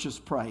the purchase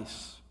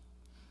price.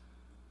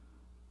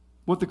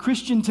 What the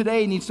Christian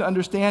today needs to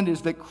understand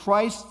is that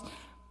Christ's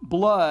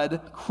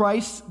blood,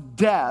 Christ's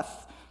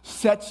death,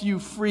 sets you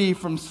free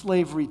from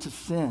slavery to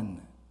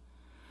sin.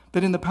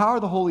 That in the power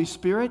of the Holy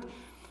Spirit,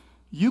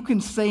 you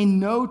can say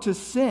no to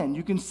sin.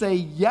 You can say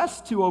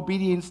yes to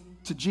obedience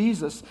to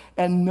Jesus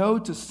and no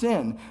to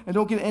sin. And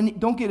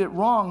don't get it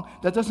wrong.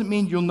 That doesn't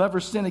mean you'll never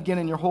sin again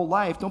in your whole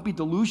life. Don't be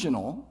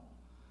delusional.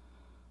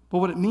 But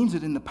what it means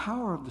is in the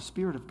power of the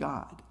Spirit of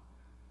God,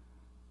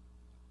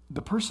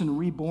 the person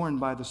reborn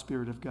by the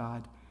Spirit of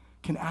God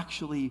can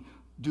actually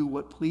do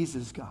what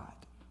pleases God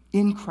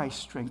in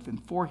Christ's strength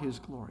and for his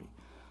glory.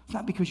 It's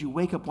not because you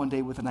wake up one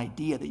day with an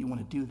idea that you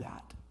want to do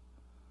that.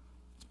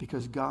 It's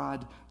because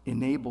God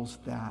enables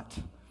that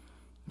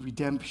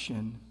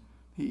redemption.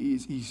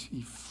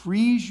 He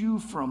frees you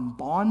from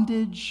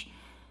bondage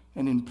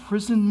and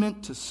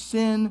imprisonment to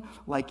sin,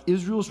 like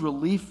Israel's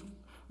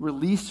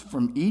release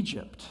from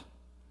Egypt.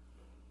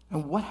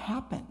 And what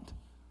happened?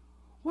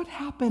 What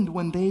happened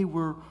when they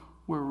were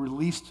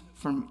released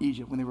from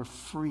Egypt, when they were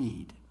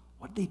freed?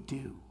 What did they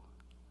do?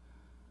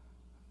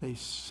 They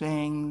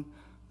sang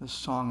the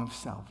song of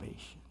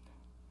salvation.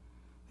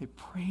 They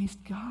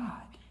praised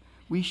God.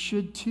 We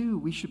should too.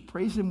 We should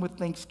praise him with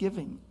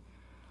thanksgiving.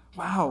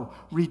 Wow,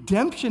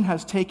 redemption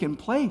has taken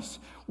place.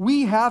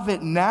 We have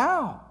it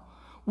now.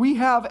 We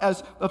have,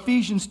 as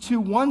Ephesians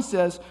 2:1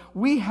 says,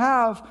 we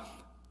have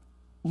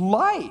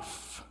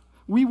life.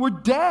 We were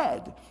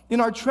dead in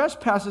our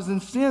trespasses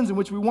and sins in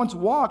which we once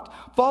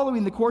walked,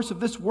 following the course of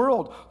this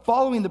world,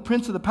 following the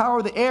prince of the power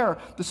of the air,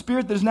 the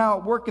spirit that is now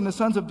at work in the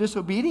sons of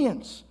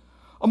disobedience,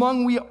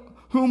 among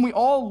whom we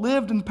all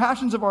lived in the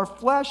passions of our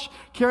flesh,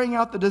 carrying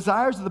out the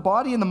desires of the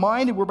body and the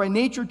mind, and were by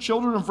nature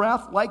children of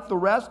wrath like the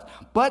rest.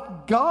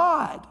 But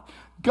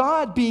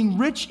God being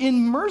rich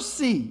in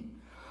mercy,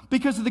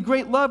 because of the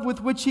great love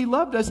with which he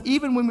loved us,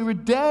 even when we were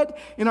dead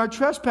in our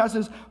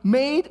trespasses,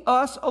 made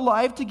us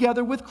alive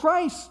together with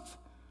Christ.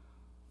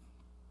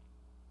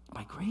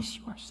 By grace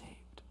you are saved.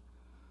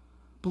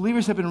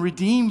 Believers have been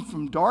redeemed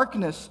from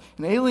darkness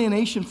and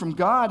alienation from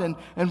God,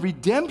 and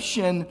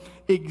redemption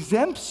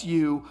exempts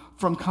you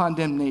from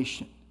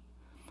condemnation.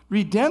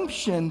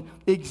 Redemption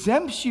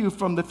exempts you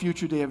from the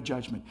future day of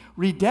judgment.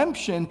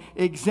 Redemption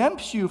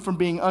exempts you from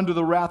being under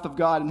the wrath of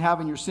God and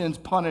having your sins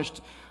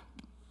punished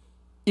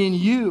in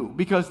you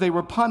because they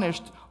were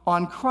punished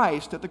on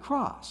Christ at the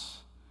cross.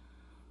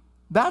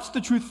 That's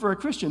the truth for a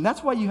Christian.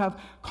 That's why you have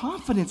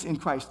confidence in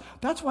Christ.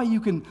 That's why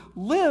you can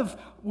live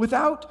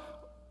without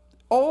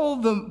all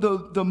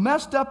the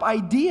messed up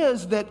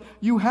ideas that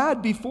you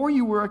had before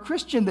you were a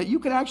Christian, that you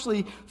can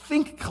actually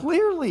think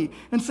clearly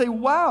and say,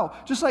 wow,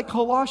 just like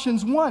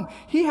Colossians 1,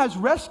 he has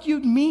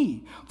rescued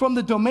me from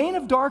the domain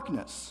of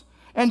darkness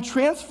and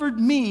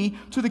transferred me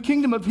to the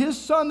kingdom of his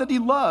Son that he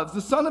loves,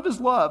 the Son of his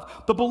love,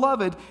 the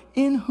beloved,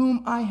 in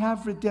whom I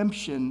have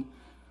redemption,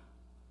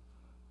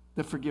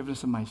 the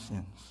forgiveness of my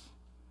sins.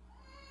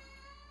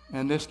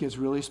 And this gets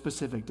really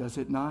specific, does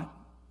it not?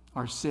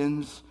 Our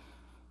sins,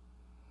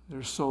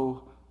 they're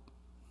so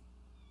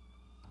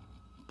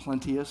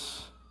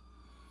plenteous.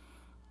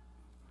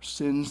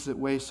 Sins that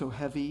weigh so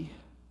heavy,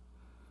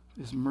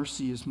 His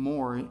mercy is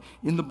more.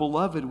 In the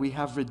Beloved, we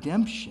have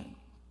redemption.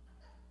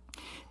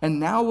 And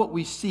now what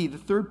we see, the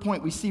third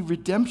point, we see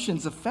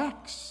redemption's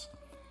effects.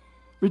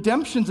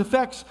 Redemption's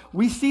effects,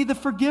 we see the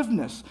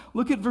forgiveness.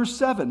 Look at verse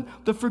 7,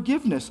 the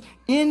forgiveness.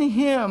 In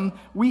Him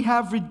we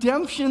have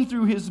redemption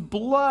through His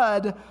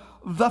blood,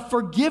 the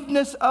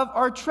forgiveness of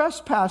our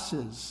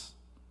trespasses.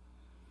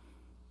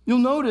 You'll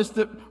notice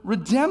that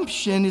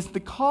redemption is the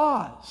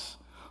cause.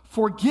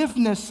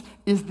 Forgiveness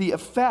is the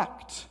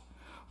effect.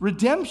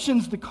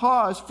 Redemption's the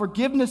cause.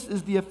 Forgiveness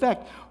is the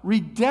effect.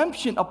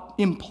 Redemption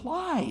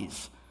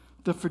implies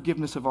the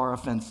forgiveness of our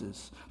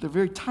offenses. They're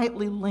very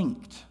tightly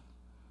linked.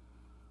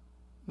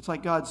 It's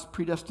like God's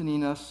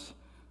predestining us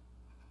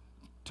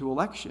to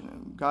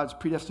election. God's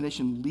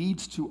predestination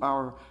leads to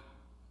our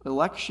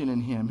election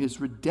in Him. His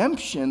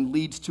redemption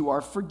leads to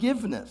our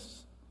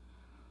forgiveness.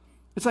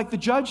 It's like the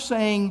judge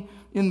saying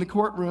in the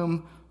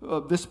courtroom,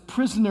 this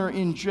prisoner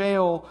in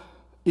jail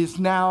is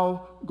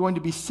now going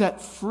to be set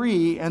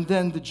free, and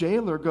then the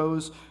jailer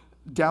goes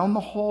down the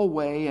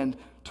hallway and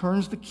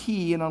turns the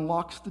key and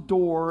unlocks the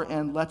door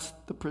and lets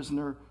the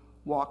prisoner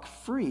walk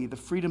free, the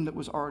freedom that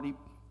was already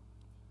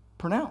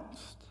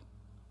pronounced.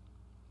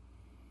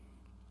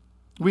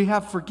 We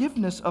have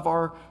forgiveness of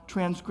our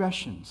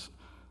transgressions.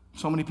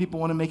 So many people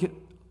want to make it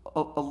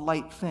a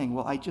light thing.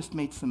 Well, I just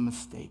made some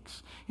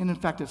mistakes. And in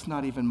fact, it's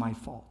not even my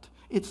fault.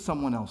 It's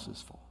someone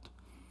else's fault.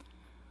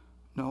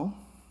 No.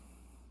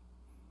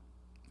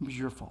 It was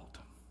your fault.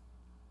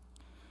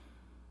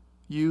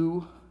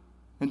 You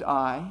and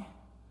I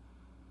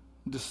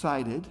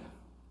decided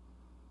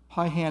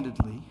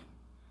high-handedly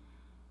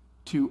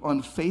to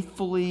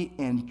unfaithfully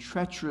and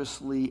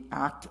treacherously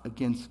act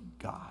against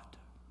God.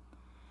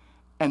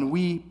 And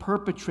we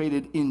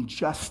perpetrated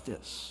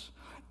injustice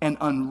and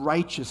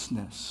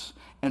unrighteousness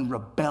and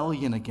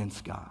rebellion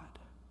against God.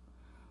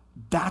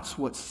 That's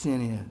what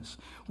sin is.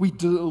 We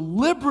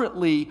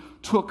deliberately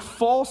took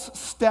false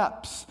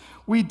steps.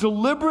 We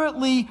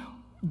deliberately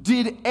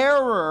did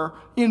error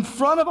in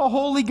front of a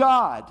holy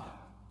God.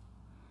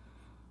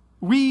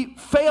 We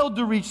failed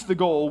to reach the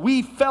goal.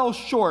 We fell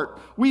short.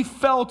 We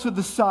fell to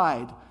the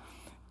side.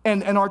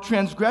 And our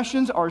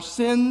transgressions, our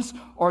sins,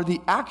 are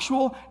the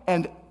actual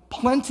and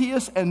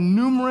plenteous and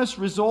numerous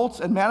results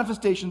and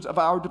manifestations of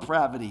our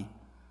depravity,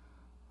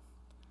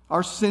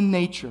 our sin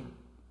nature.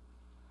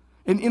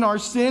 And in our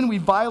sin, we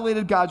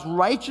violated God's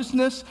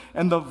righteousness,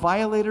 and the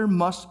violator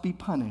must be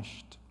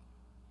punished.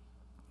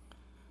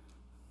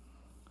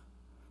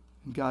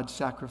 And God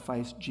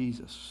sacrificed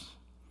Jesus,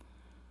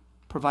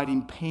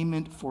 providing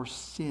payment for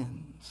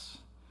sins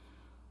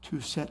to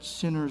set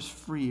sinners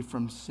free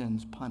from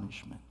sin's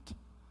punishment.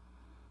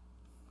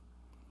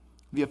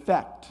 The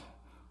effect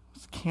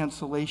was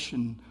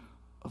cancellation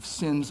of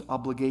sin's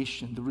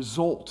obligation. The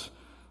result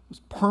was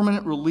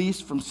permanent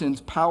release from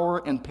sin's power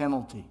and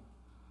penalty.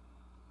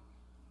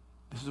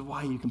 This is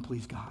why you can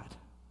please God,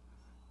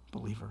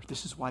 believer.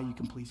 This is why you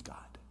can please God.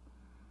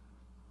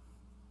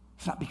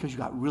 It's not because you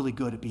got really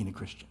good at being a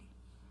Christian.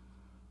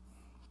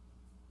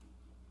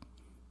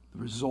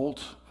 The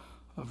result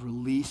of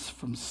release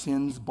from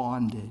sin's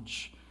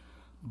bondage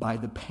by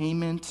the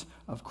payment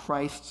of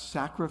Christ's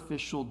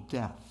sacrificial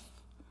death.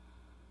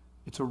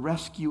 It's a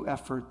rescue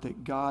effort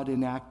that God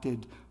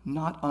enacted,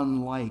 not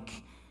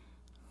unlike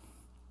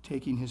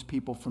taking His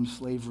people from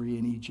slavery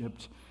in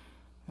Egypt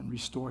and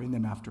restoring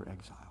them after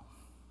exile.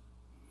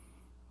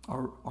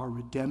 Our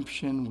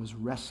redemption was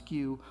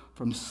rescue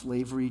from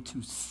slavery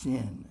to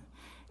sin,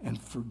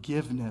 and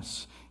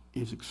forgiveness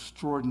is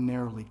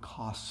extraordinarily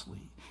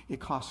costly. It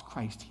cost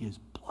Christ His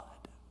blood,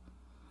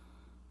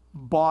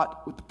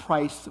 bought with the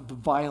price of the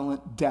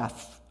violent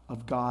death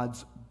of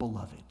God's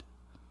beloved.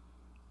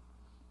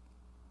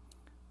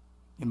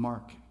 In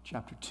Mark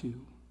chapter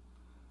 2,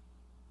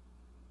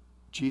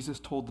 Jesus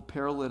told the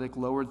paralytic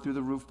lowered through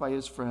the roof by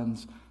his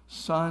friends,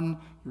 "Son,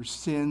 your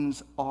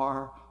sins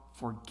are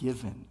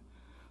forgiven."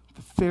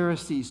 The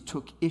Pharisees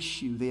took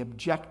issue. They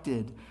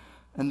objected,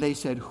 and they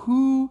said,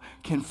 "Who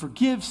can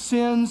forgive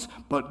sins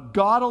but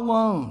God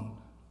alone?"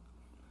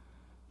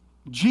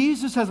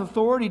 Jesus has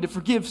authority to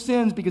forgive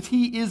sins because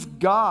He is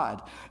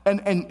God.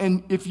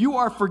 And if you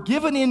are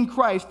forgiven in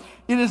Christ,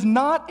 it is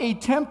not a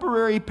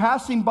temporary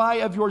passing by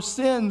of your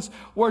sins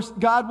where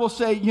God will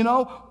say,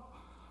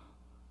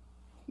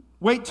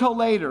 wait till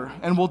later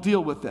and we'll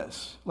deal with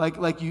this.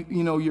 Like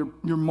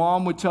your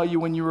mom would tell you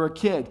when you were a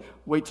kid,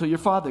 wait till your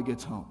father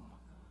gets home.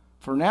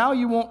 For now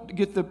you won't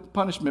get the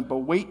punishment, but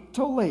wait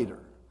till later.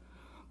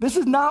 This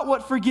is not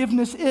what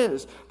forgiveness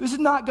is. This is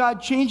not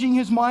God changing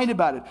His mind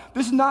about it.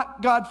 This is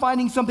not God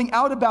finding something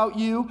out about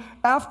you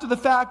after the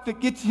fact that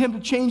gets Him to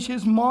change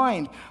His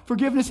mind.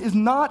 Forgiveness is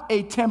not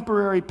a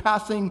temporary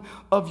passing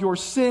of your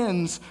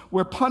sins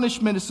where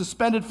punishment is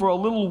suspended for a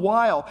little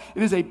while.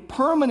 It is a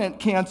permanent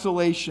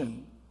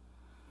cancellation.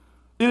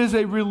 It is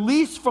a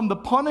release from the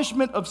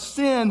punishment of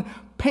sin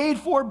paid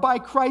for by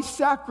Christ's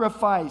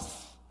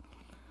sacrifice.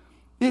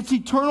 It's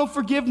eternal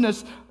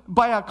forgiveness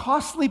by a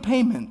costly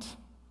payment.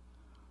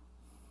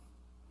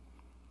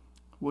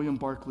 William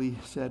Barclay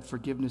said,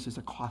 forgiveness is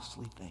a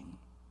costly thing.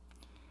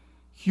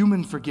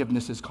 Human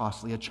forgiveness is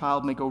costly. A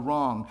child may go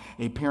wrong.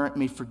 A parent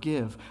may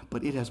forgive,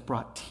 but it has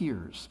brought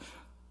tears,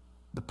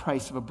 the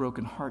price of a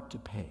broken heart to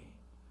pay.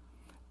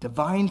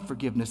 Divine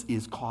forgiveness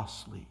is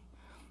costly.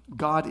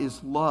 God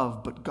is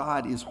love, but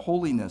God is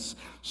holiness.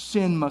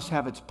 Sin must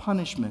have its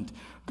punishment.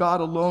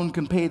 God alone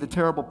can pay the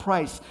terrible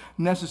price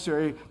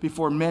necessary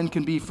before men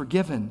can be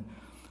forgiven.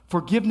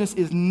 Forgiveness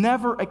is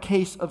never a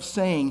case of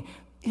saying,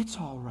 it's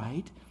all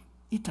right,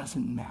 it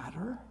doesn't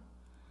matter.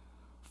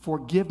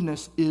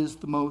 Forgiveness is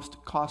the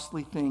most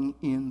costly thing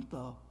in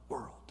the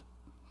world.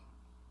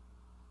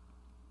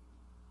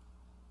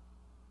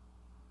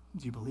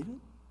 Do you believe it?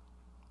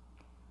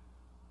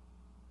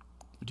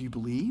 Do you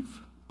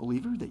believe,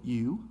 believer, that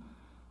you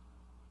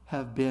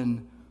have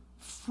been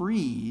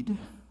freed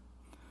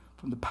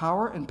from the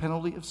power and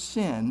penalty of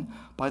sin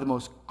by the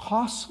most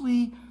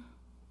costly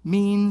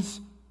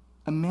means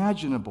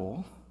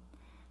imaginable?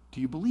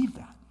 Do you believe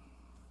that?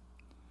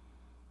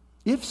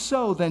 If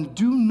so, then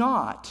do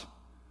not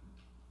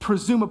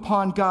presume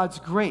upon God's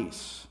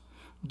grace.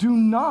 Do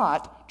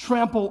not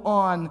trample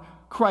on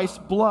Christ's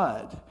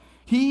blood.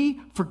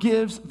 He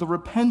forgives the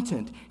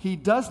repentant. He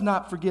does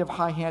not forgive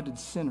high-handed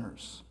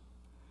sinners.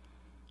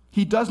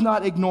 He does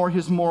not ignore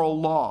his moral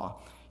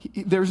law.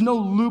 There's no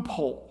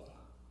loophole.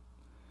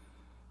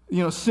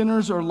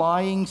 Sinners are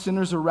lying,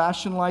 sinners are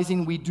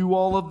rationalizing. We do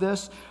all of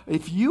this.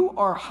 If you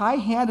are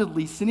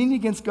high-handedly sinning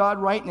against God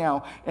right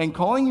now and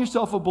calling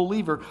yourself a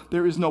believer,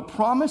 there is no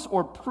promise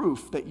or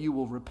proof that you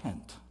will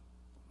repent.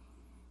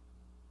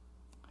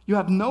 You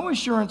have no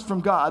assurance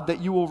from God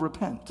that you will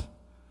repent.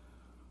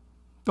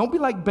 Don't be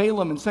like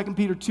Balaam in 2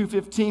 Peter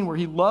 2:15, where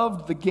he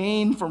loved the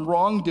gain from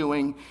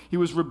wrongdoing. He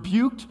was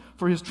rebuked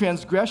for his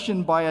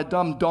transgression by a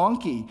dumb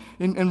donkey.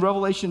 In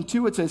Revelation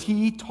 2, it says,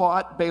 he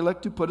taught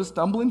Balak to put a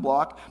stumbling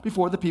block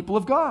before the people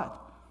of God.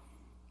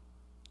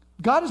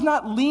 God is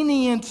not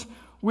lenient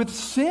with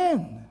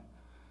sin,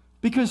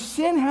 because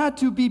sin had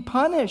to be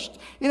punished.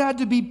 It had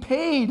to be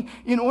paid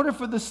in order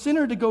for the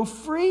sinner to go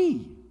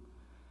free.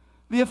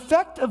 The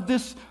effect of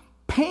this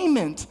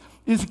payment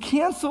is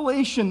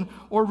cancellation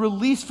or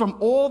release from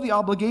all the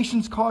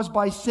obligations caused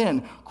by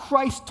sin.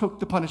 Christ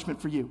took the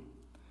punishment for you.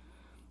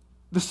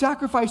 The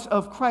sacrifice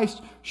of Christ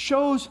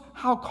shows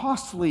how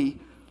costly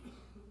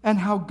and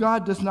how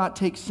God does not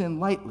take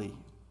sin lightly.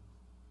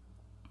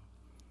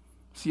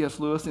 C.S.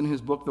 Lewis, in his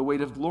book, The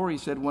Weight of Glory,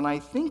 said, when I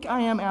think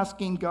I am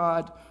asking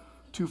God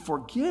to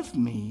forgive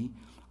me,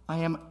 I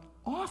am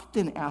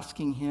often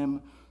asking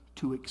him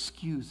to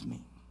excuse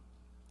me.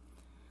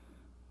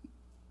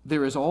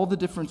 There is all the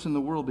difference in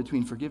the world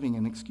between forgiving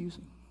and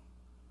excusing.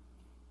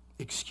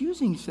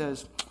 Excusing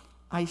says,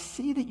 I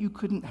see that you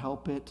couldn't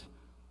help it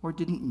or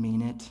didn't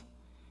mean it.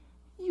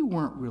 You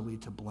weren't really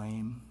to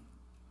blame.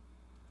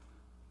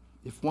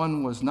 If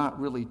one was not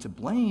really to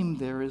blame,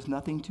 there is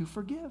nothing to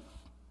forgive.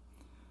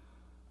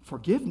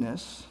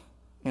 Forgiveness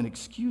and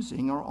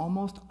excusing are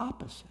almost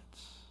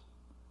opposites.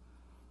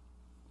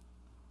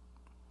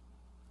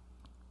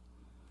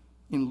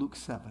 In Luke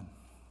 7,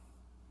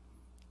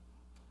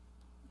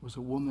 was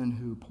a woman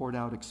who poured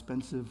out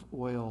expensive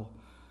oil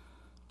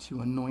to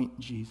anoint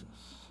Jesus.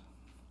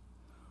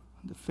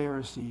 The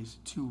Pharisees,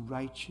 too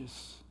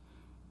righteous,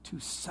 too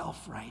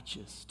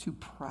self-righteous, too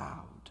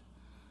proud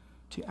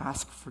to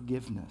ask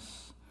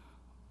forgiveness,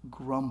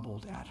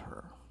 grumbled at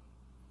her.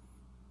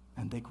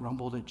 And they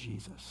grumbled at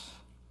Jesus.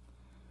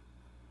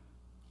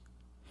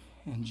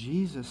 And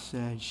Jesus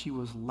said she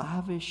was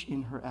lavish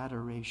in her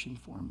adoration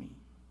for me,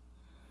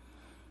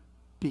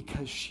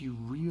 because she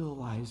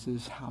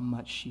realizes how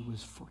much she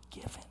was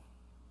forgiven.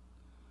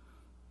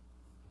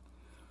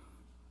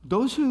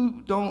 Those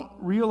who don't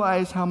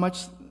realize how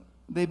much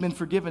they've been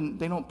forgiven,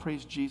 they don't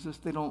praise Jesus,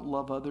 they don't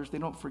love others, they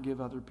don't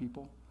forgive other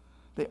people.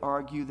 They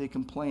argue, they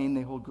complain,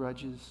 they hold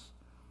grudges.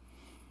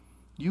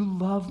 You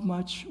love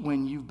much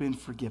when you've been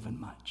forgiven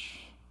much.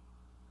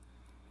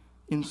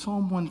 In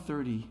Psalm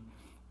 130,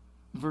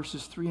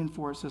 verses 3 and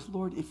 4, it says,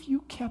 Lord, if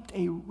you kept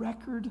a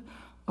record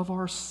of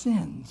our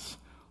sins,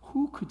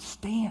 who could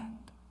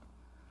stand?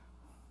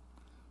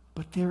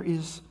 But there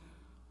is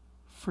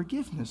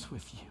forgiveness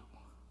with you.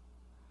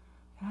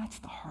 That's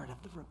the heart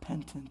of the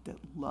repentant that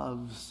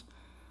loves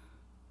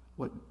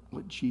what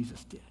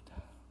Jesus did.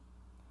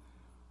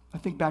 I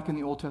think back in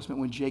the Old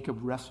Testament when Jacob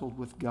wrestled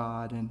with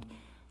God and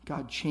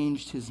God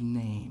changed his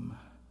name,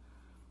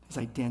 his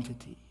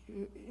identity.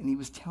 And he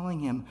was telling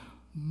him,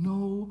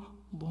 no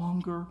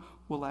longer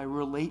will I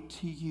relate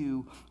to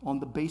you on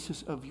the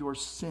basis of your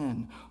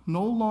sin.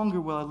 No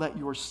longer will I let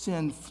your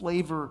sin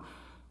flavor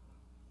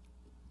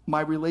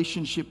my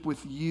relationship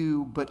with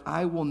you, but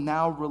I will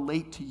now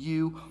relate to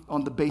you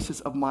on the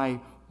basis of my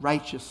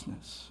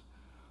righteousness.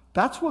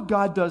 That's what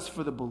God does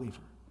for the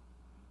believer.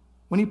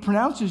 When he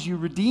pronounces you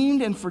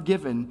redeemed and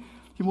forgiven,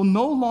 he will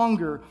no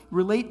longer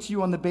relate to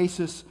you on the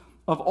basis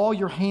of all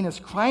your heinous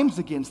crimes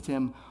against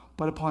him,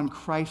 but upon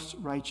Christ's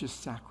righteous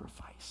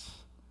sacrifice.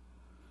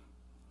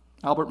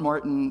 Albert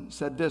Martin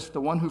said this,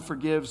 the one who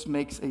forgives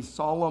makes a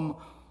solemn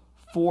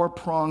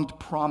four-pronged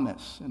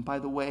promise. And by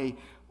the way,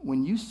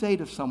 when you say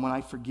to someone,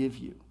 I forgive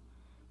you,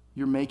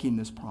 you're making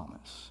this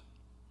promise.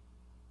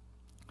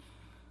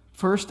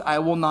 First, I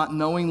will not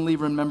knowingly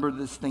remember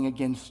this thing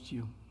against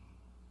you.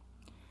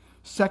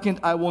 Second,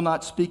 I will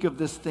not speak of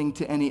this thing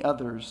to any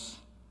others.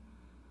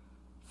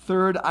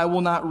 Third, I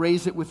will not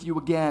raise it with you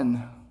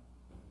again.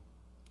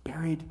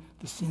 Buried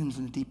the sins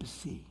in the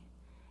deepest sea.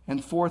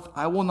 And fourth,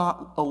 I will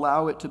not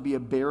allow it to be a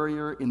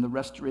barrier in the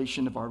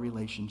restoration of our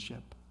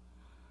relationship.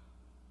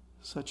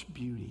 Such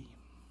beauty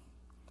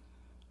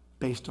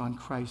based on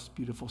Christ's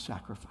beautiful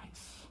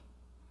sacrifice.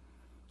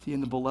 See,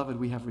 in the beloved,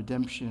 we have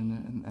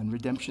redemption, and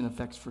redemption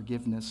affects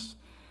forgiveness.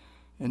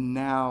 And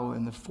now,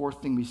 and the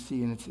fourth thing we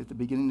see, and it's at the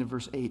beginning of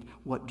verse 8,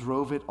 what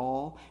drove it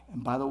all,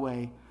 and by the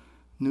way,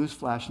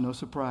 newsflash, no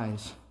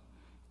surprise,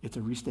 it's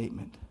a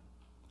restatement.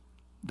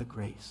 The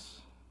grace.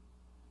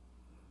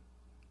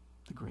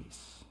 The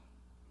grace.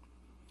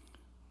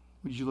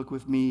 Would you look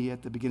with me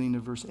at the beginning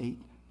of verse 8?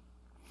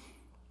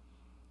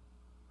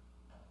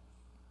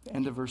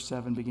 End of verse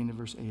 7, beginning of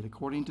verse 8.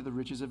 According to the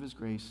riches of his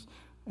grace,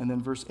 and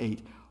then verse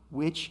 8,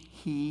 which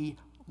he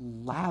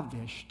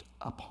lavished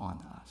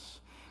upon us.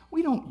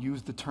 We don't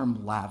use the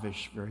term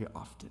lavish very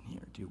often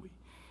here, do we?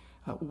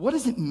 What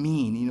does it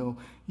mean? You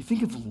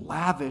think of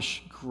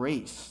lavish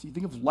grace. You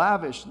think of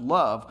lavish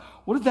love.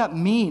 What does that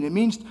mean? It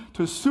means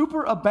to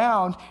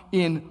superabound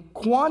in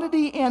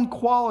quantity and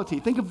quality.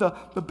 Think of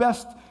the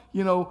best,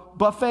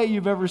 buffet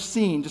you've ever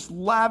seen, just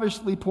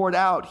lavishly poured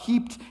out,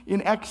 heaped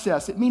in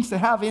excess. It means to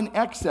have in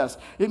excess.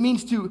 It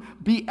means to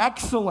be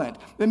excellent.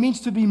 It means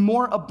to be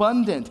more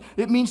abundant.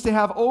 It means to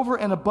have over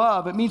and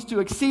above. It means to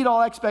exceed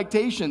all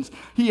expectations.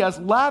 He has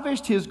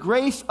lavished his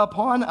grace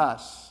upon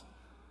us.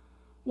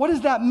 What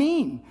does that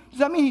mean? Does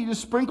that mean he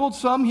just sprinkled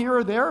some here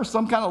or there, or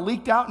some kind of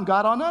leaked out and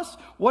got on us?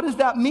 What does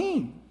that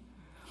mean?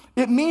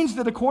 It means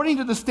that according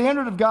to the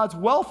standard of God's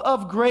wealth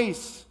of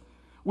grace,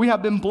 we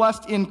have been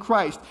blessed in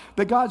Christ.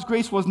 That God's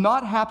grace was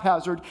not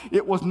haphazard.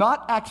 It was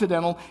not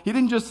accidental. He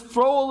didn't just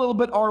throw a little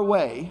bit our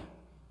way.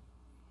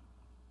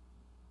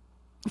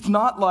 It's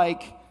not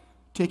like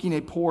taking a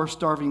poor,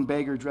 starving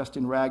beggar dressed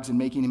in rags and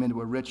making him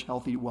into a rich,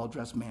 healthy,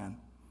 well-dressed man.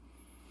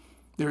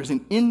 There is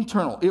an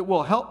internal, it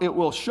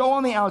will show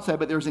on the outside,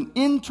 but there's an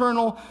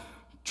internal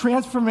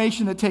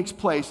transformation that takes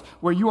place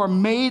where you are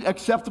made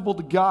acceptable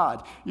to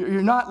God.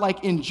 You're not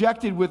like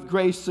injected with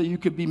grace so you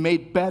could be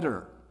made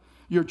better.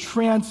 You're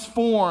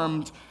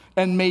transformed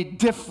and made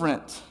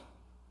different.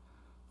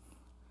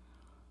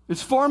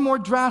 It's far more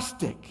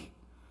drastic.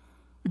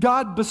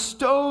 God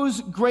bestows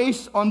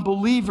grace on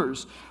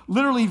believers,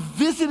 literally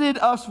visited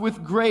us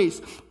with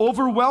grace,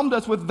 overwhelmed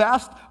us with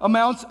vast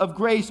amounts of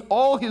grace,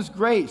 all his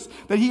grace,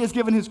 that he has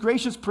given his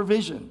gracious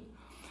provision.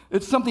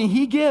 It's something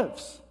he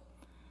gives.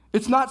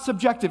 It's not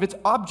subjective, it's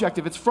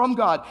objective, it's from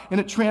God,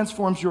 and it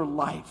transforms your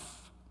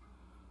life.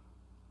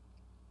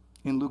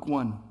 In Luke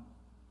 1,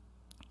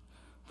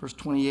 verse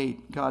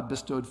 28, God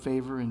bestowed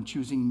favor in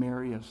choosing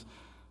Mary as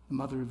the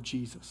mother of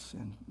Jesus,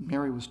 and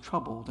Mary was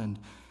troubled, and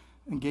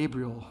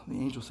Gabriel, the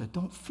angel, said,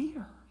 don't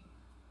fear.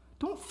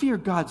 Don't fear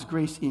God's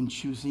grace in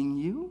choosing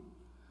you.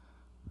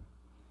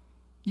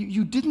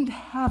 You didn't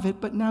have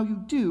it, but now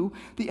you do.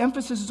 The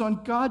emphasis is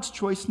on God's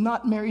choice,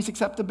 not Mary's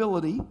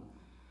acceptability.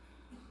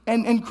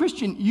 And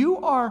Christian, you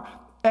are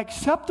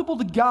acceptable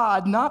to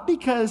God, not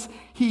because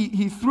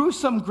he threw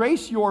some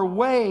grace your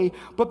way,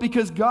 but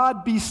because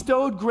God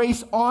bestowed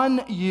grace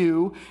on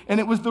you, and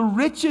it was the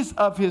riches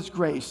of his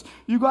grace.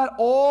 You got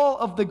all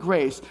of the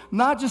grace,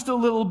 not just a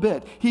little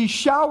bit. He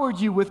showered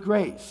you with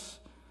grace.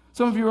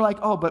 Some of you are like,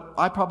 oh, but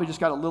I probably just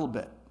got a little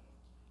bit.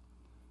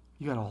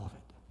 You got all of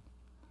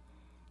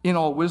it. In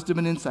all wisdom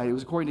and insight. It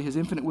was according to his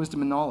infinite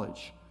wisdom and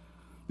knowledge.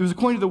 It was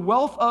according to the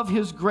wealth of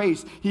his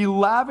grace. He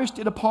lavished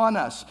it upon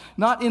us,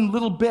 not in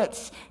little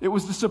bits. It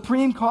was the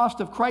supreme cost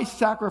of Christ's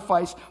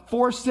sacrifice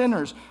for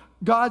sinners.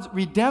 God's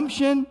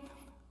redemption,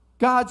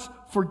 God's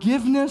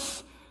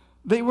forgiveness,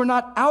 they were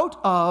not out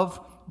of,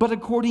 but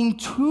according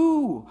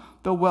to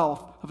the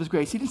wealth of his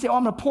grace. He didn't say, oh,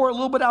 I'm going to pour a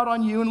little bit out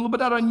on you and a little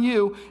bit out on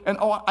you, and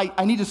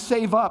I need to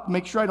save up,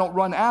 make sure I don't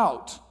run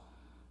out.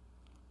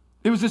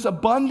 It was this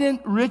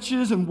abundant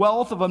riches and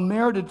wealth of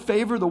unmerited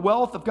favor. The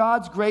wealth of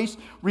God's grace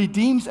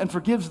redeems and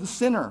forgives the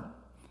sinner.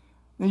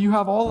 And you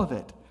have all of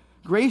it.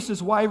 Grace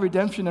is why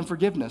redemption and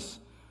forgiveness.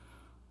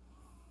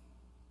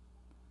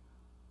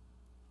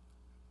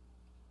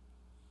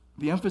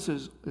 The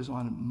emphasis is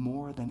on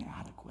more than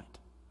adequate.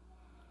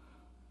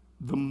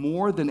 The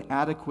more than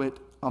adequate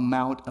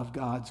amount of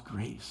God's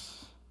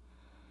grace.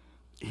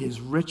 His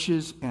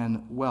riches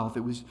and wealth.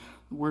 The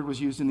word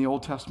was used in the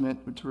Old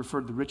Testament to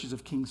refer to the riches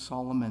of King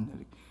Solomon.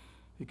 It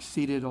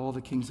exceeded all the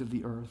kings of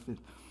the earth.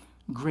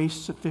 Grace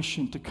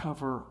sufficient to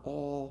cover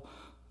all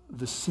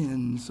the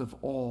sins of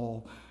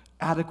all,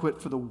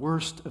 adequate for the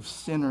worst of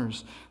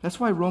sinners.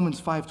 That's why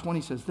Romans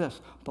 5:20 says this,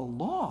 the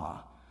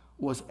law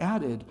was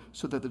added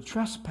so that the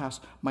trespass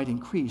might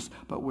increase,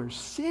 but where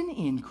sin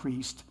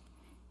increased,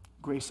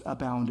 grace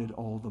abounded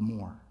all the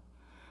more.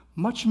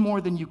 Much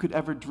more than you could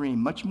ever dream,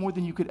 much more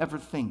than you could ever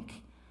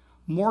think.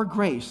 more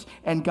grace,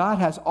 and God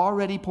has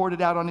already poured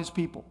it out on his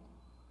people.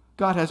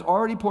 God has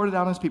already poured it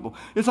out on his people.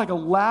 It's like a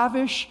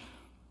lavish,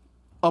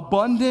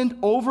 abundant,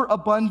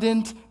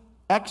 overabundant,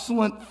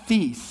 excellent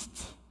feast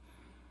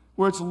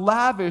where it's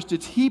lavished,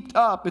 it's heaped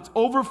up, it's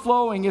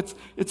overflowing,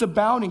 it's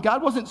abounding.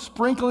 God wasn't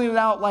sprinkling it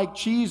out like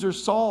cheese or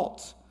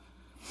salt.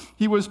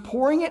 He was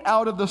pouring it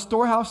out of the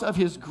storehouse of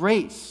his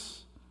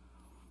grace.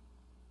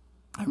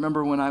 I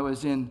remember when I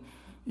was in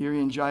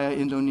Irian Jaya,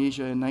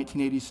 Indonesia in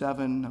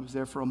 1987. I was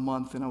there for a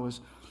month, and I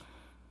was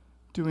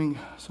doing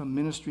some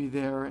ministry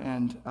there,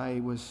 and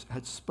I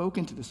had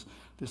spoken to this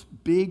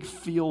big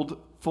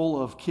field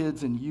full of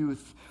kids and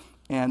youth,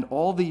 and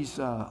all these,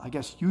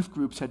 youth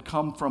groups had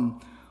come from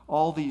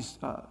all these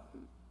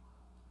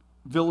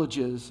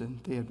villages,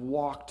 and they had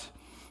walked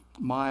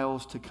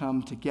miles to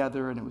come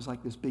together, and it was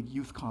like this big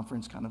youth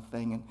conference kind of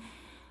thing, and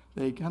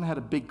they kind of had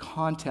a big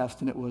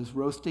contest, and it was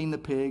roasting the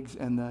pigs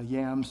and the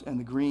yams and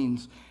the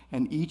greens,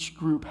 and each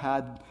group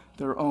had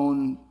their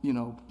own,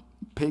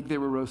 pig they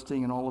were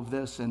roasting and all of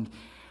this. And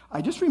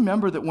I just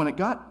remember that when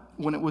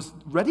it was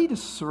ready to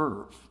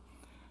serve,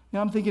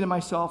 I'm thinking to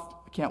myself,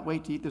 I can't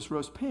wait to eat this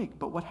roast pig.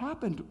 But what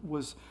happened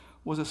was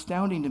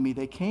astounding to me.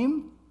 They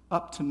came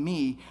up to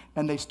me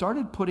and they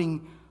started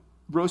putting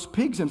roast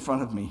pigs in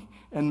front of me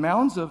and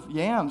mounds of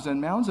yams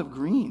and mounds of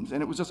greens,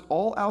 and it was just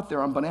all out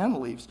there on banana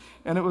leaves.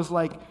 And it was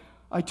like,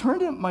 I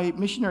turned to my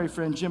missionary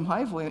friend Jim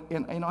Hively,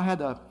 and I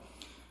had a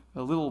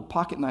little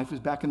pocket knife. It was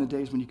back in the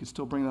days when you could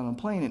still bring that on a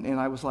plane, and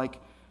I was like,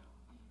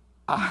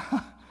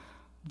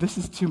 this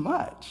is too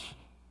much.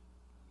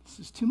 This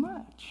is too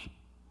much.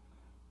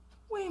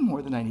 Way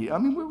more than I need. I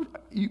mean,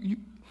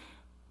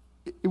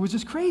 it was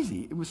just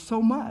crazy. It was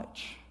so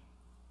much.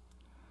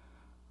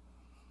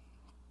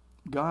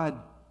 God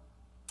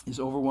is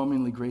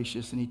overwhelmingly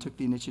gracious, and he took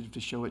the initiative to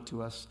show it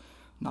to us,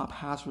 not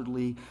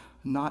haphazardly,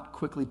 not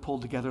quickly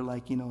pulled together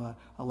like, a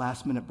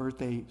last-minute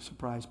birthday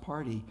surprise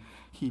party.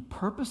 He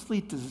purposely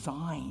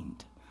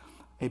designed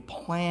a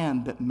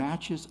plan that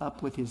matches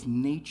up with his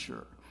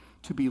nature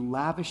to be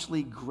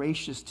lavishly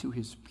gracious to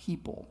his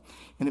people.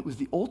 And it was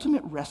the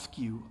ultimate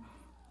rescue.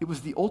 It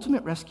was the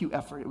ultimate rescue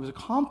effort. It was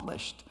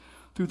accomplished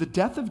through the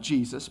death of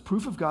Jesus,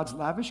 proof of God's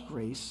lavish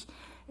grace.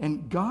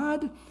 And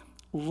God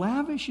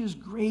lavishes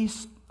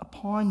grace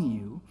upon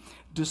you,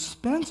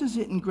 dispenses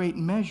it in great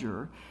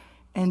measure,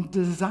 and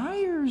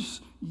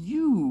desires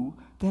you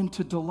then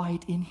to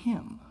delight in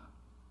him.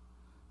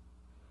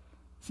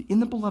 See, in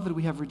the beloved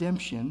we have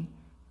redemption.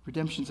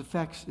 Redemption's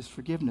effects is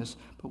forgiveness,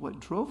 but what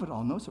drove it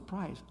all, no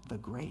surprise, the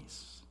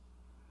grace.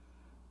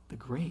 The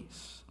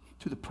grace.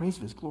 To the praise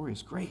of his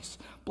glorious grace.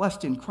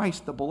 Blessed in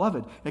Christ the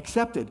beloved,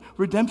 accepted,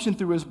 redemption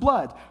through his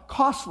blood,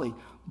 costly,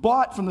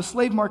 bought from the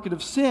slave market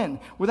of sin.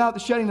 Without the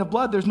shedding of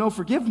blood, there's no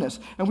forgiveness.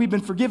 And we've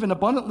been forgiven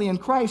abundantly in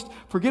Christ,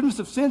 forgiveness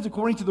of sins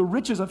according to the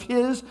riches of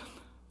his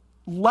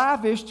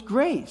lavished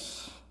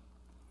grace.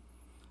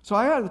 So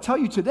I got to tell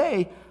you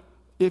today,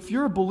 if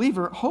you're a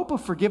believer, hope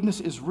of forgiveness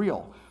is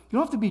real. You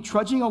don't have to be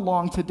trudging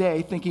along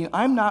today thinking,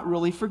 I'm not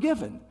really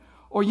forgiven.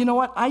 Or you know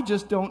what, I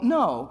just don't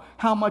know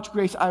how much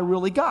grace I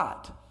really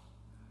got.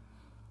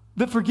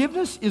 That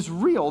forgiveness is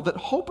real, that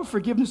hope of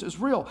forgiveness is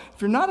real.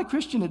 If you're not a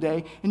Christian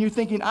today and you're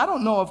thinking, I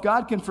don't know if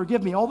God can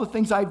forgive me all the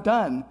things I've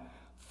done,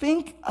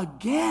 think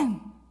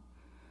again.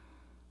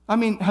 I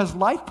mean, has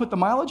life put the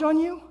mileage on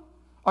you?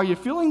 Are you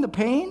feeling the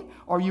pain?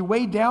 Are you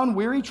weighed down,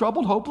 weary,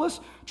 troubled, hopeless,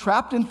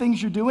 trapped in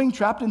things you're doing,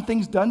 trapped in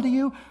things done to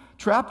you,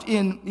 trapped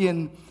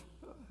in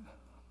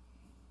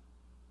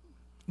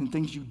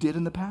things you did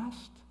in the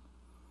past?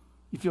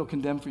 You feel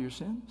condemned for your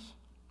sins?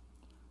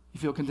 You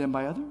feel condemned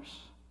by others?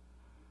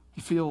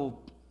 You feel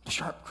the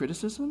sharp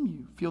criticism?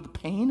 You feel the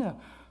pain of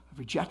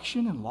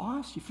rejection and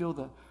loss? You feel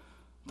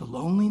the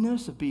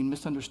loneliness of being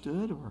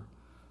misunderstood or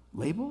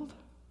labeled?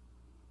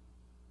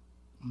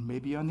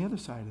 Maybe on the other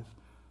side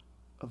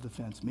of the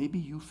fence. Maybe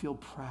you feel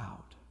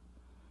proud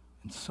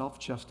and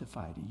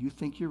self-justified. You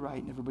think you're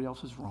right and everybody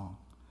else is wrong.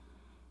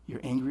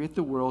 You're angry at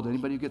the world.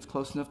 Anybody who gets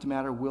close enough to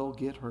matter will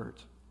get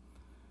hurt.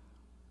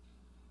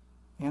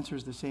 The answer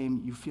is the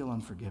same. You feel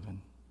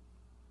unforgiven.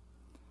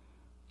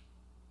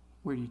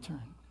 Where do you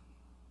turn?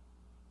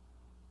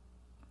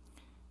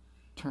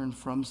 Turn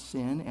from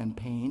sin and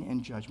pain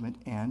and judgment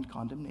and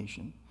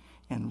condemnation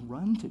and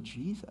run to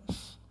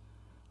Jesus.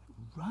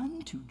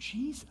 Run to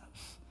Jesus,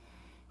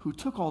 who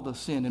took all the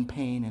sin and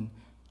pain and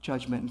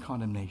judgment and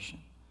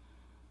condemnation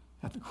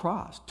at the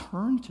cross.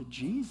 Turn to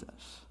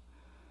Jesus.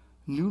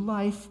 New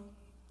life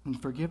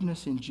and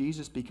forgiveness in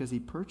Jesus because he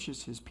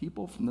purchased his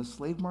people from the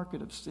slave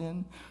market of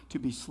sin to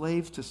be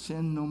slaves to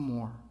sin no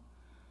more.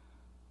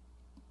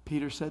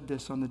 Peter said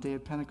this on the day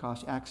of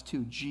Pentecost, Acts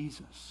 2,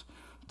 Jesus,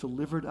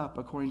 delivered up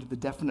according to the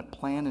definite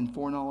plan and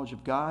foreknowledge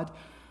of God,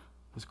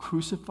 was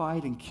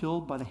crucified and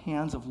killed by the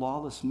hands of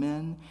lawless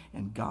men,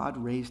 and God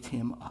raised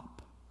him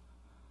up.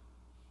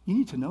 You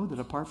need to know that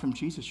apart from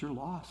Jesus, you're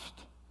lost.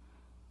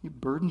 You're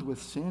burdened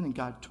with sin, and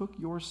God took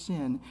your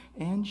sin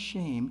and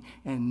shame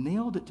and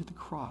nailed it to the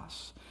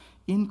cross.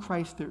 In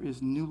Christ, there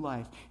is new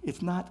life.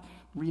 It's not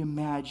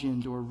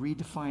reimagined or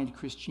redefined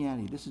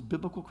Christianity. This is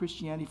biblical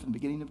Christianity from the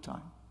beginning of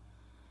time.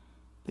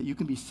 That you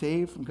can be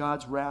saved from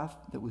God's wrath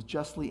that was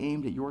justly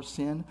aimed at your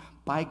sin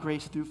by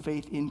grace through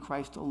faith in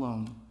Christ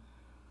alone.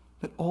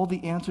 That all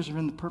the answers are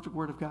in the perfect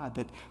Word of God.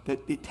 That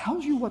it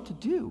tells you what to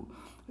do.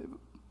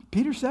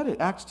 Peter said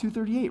it, Acts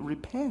 2:38,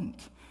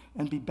 repent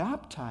and be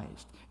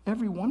baptized,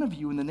 every one of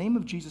you, in the name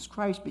of Jesus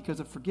Christ because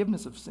of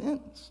forgiveness of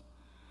sins.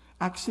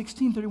 Acts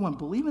 16:31,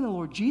 believe in the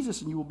Lord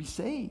Jesus and you will be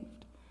saved.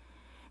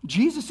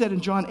 Jesus said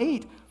in John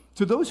 8,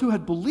 to those who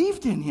had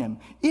believed in him,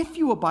 if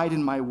you abide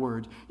in my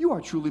word, you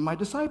are truly my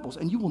disciples,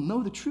 and you will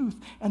know the truth,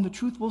 and the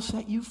truth will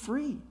set you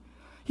free.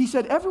 He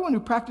said, everyone who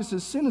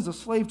practices sin is a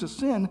slave to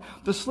sin.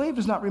 The slave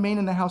does not remain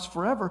in the house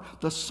forever.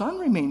 The son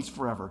remains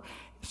forever.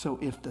 So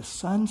if the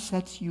son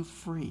sets you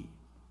free,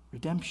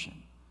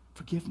 redemption,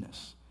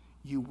 forgiveness,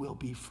 you will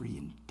be free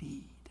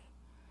indeed.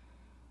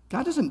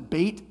 God doesn't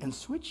bait and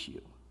switch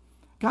you.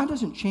 God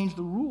doesn't change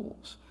the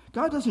rules.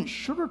 God doesn't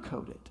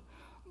sugarcoat it.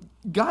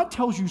 God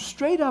tells you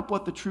straight up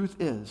what the truth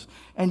is,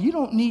 and you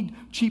don't need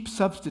cheap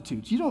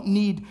substitutes. You don't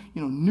need,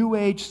 new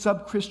age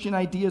sub-Christian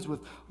ideas with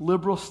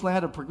liberal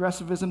slant of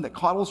progressivism that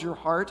coddles your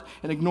heart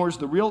and ignores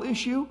the real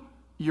issue,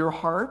 your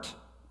heart.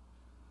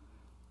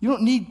 You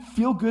don't need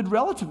feel-good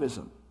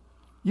relativism.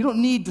 You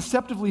don't need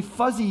deceptively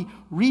fuzzy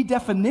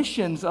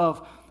redefinitions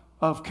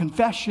of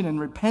confession and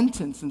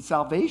repentance and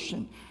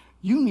salvation.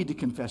 You need to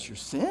confess your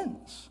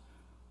sins.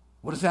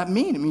 What does that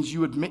mean? It means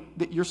you admit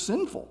that you're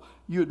sinful.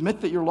 You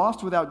admit that you're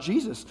lost without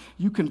Jesus.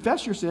 You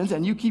confess your sins,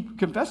 and you keep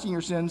confessing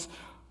your sins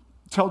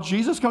till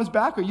Jesus comes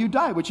back or you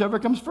die, whichever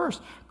comes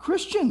first.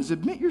 Christians,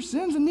 admit your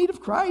sins in need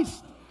of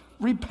Christ.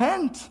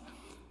 Repent.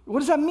 What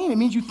does that mean? It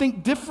means you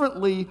think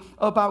differently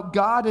about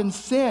God and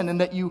sin,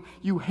 and that you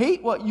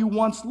hate what you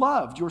once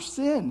loved, your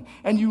sin,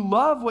 and you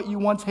love what you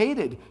once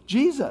hated,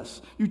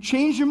 Jesus. You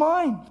change your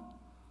mind.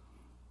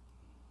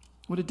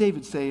 What did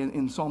David say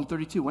in Psalm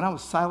 32? When I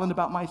was silent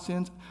about my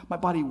sins, my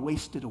body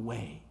wasted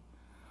away.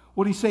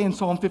 What did he say in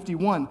Psalm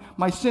 51?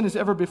 My sin is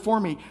ever before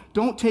me.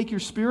 Don't take your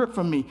spirit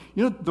from me.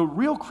 The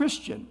real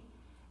Christian,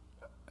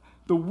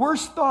 the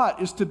worst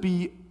thought is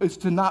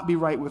to not be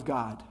right with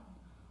God.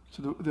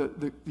 So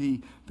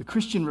the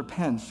Christian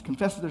repents,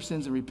 confesses their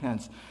sins and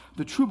repents.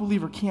 The true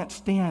believer can't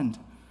stand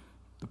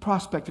the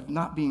prospect of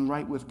not being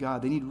right with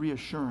God. They need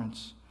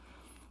reassurance.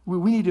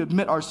 We need to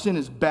admit our sin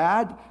is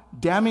bad,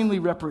 damningly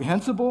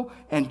reprehensible,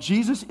 and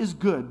Jesus is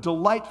good,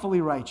 delightfully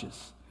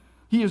righteous.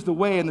 He is the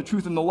way and the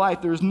truth and the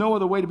life. There is no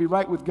other way to be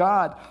right with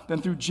God than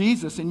through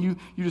Jesus. And you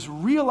just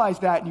realize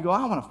that, and you go,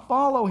 I want to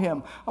follow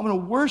him. I want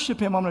to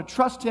worship him. I want to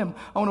trust him.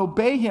 I want to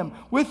obey him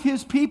with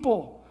his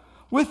people,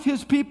 with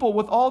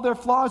all their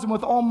flaws and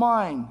with all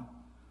mine.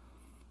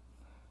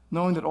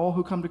 Knowing that all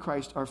who come to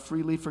Christ are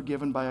freely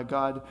forgiven by a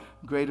God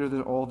greater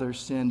than all their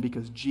sin,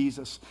 because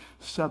Jesus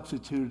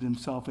substituted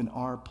himself in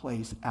our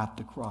place at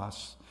the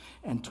cross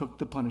and took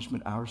the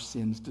punishment our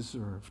sins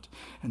deserved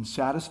and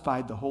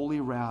satisfied the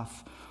holy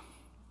wrath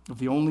of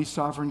the only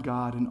sovereign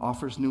God and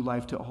offers new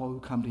life to all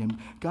who come to him.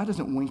 God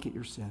doesn't wink at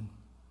your sin.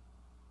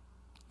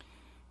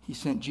 He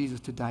sent Jesus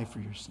to die for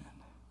your sin.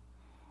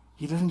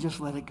 He doesn't just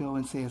let it go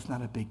and say it's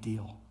not a big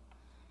deal.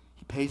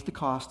 He pays the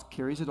cost,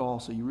 carries it all,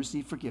 so you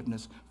receive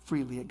forgiveness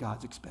freely at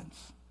God's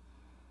expense.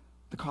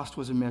 The cost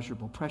was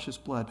immeasurable, precious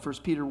blood. 1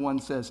 Peter 1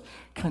 says,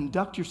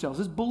 conduct yourselves,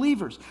 as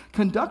believers,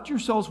 conduct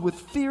yourselves with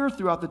fear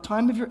throughout the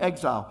time of your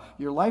exile,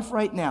 your life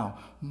right now,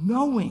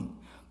 knowing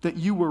that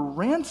you were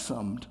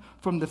ransomed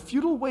from the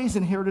futile ways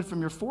inherited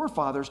from your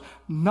forefathers,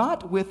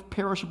 not with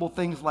perishable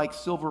things like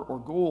silver or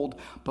gold,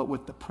 but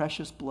with the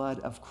precious blood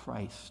of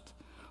Christ,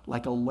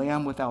 like a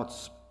lamb without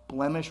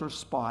blemish or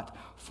spot,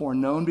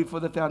 foreknown before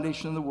the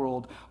foundation of the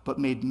world, but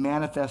made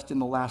manifest in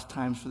the last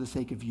times for the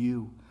sake of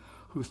you,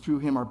 who through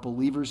him are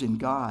believers in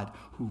God,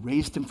 who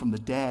raised him from the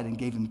dead and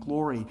gave him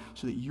glory,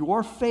 so that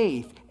your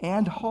faith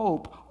and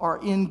hope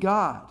are in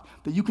God,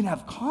 that you can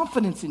have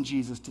confidence in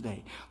Jesus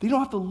today. That you don't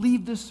have to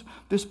leave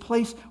this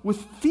place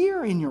with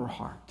fear in your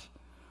heart.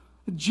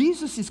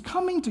 Jesus is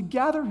coming to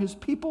gather his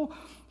people,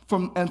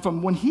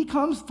 from when he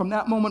comes, from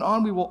that moment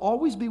on, we will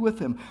always be with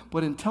him.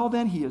 But until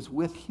then, he is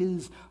with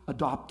his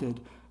adopted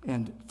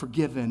and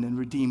forgiven and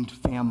redeemed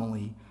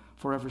family,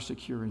 forever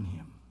secure in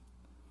him.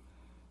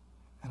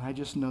 And I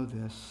just know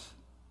this,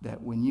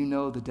 that when you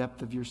know the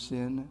depth of your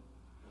sin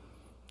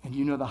and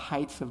you know the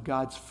heights of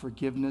God's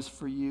forgiveness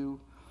for you,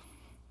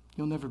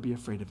 you'll never be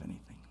afraid of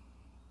anything.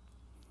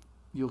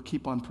 You'll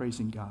keep on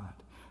praising God.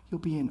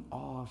 You'll be in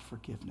awe of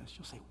forgiveness.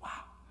 You'll say,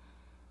 wow,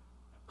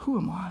 who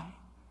am I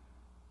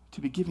to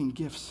be giving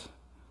gifts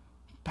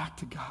back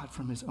to God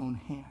from his own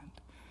hand?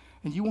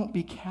 And you won't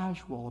be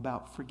casual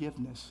about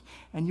forgiveness.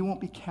 And you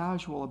won't be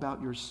casual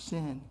about your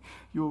sin.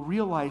 You'll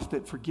realize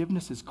that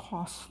forgiveness is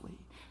costly.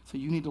 So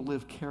you need to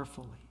live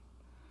carefully.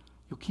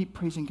 You'll keep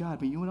praising God.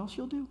 But you know what else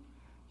you'll do?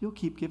 You'll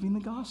keep giving the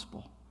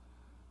gospel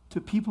to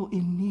people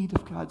in need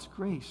of God's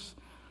grace.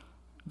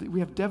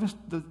 We have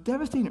the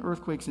devastating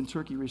earthquakes in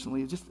Turkey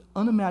recently. It's just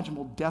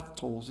unimaginable death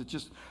tolls. It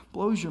just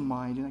blows your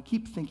mind. And I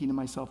keep thinking to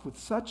myself, with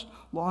such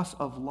loss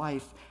of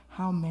life,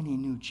 how many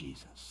knew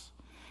Jesus?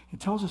 It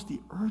tells us the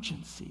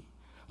urgency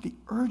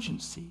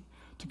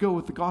to go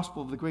with the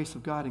gospel of the grace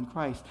of God in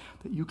Christ,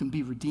 that you can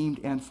be redeemed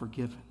and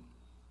forgiven.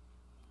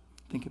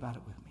 Think about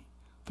it with me.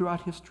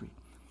 Throughout history,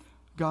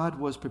 God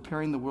was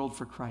preparing the world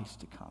for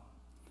Christ to come.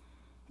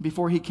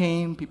 Before he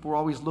came, people were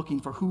always looking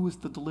for who is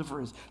the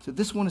deliverer. Is it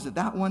this one? Is it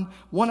that one?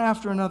 One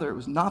after another. It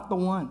was not the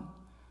one.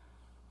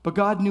 But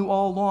God knew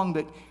all along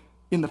that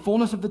in the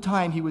fullness of the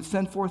time, he would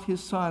send forth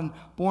his son,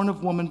 born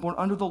of woman, born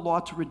under the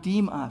law, to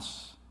redeem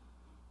us.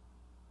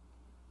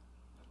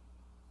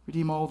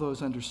 Redeem all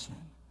those under sin.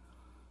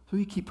 So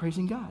we keep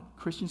praising God.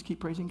 Christians keep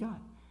praising God.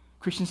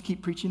 Christians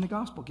keep preaching the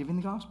gospel, giving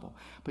the gospel.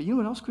 But you know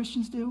what else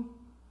Christians do?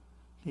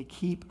 They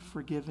keep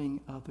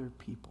forgiving other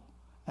people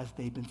as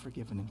they've been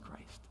forgiven in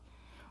Christ.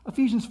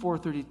 Ephesians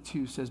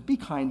 4:32 says, be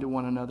kind to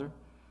one another,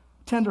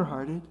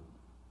 tenderhearted,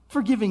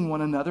 forgiving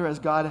one another as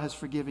God has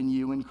forgiven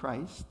you in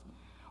Christ.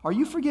 Are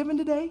you forgiven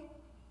today?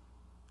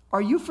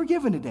 Are you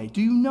forgiven today?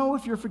 Do you know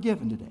if you're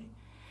forgiven today?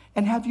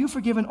 And have you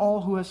forgiven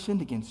all who have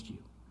sinned against you?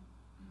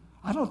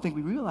 I don't think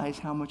we realize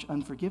how much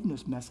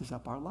unforgiveness messes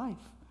up our life.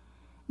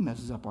 It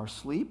messes up our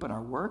sleep and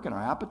our work and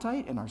our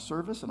appetite and our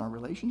service and our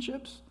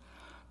relationships.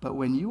 But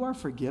when you are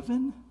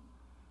forgiven,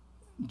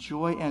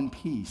 joy and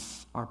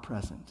peace are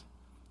present.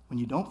 When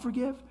you don't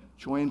forgive,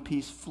 joy and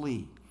peace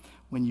flee.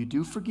 When you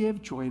do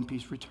forgive, joy and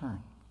peace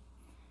return.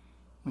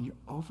 When you're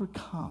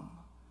overcome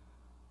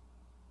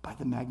by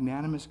the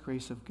magnanimous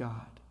grace of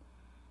God,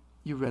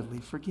 you readily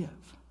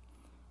forgive.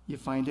 You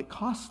find it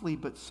costly,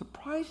 but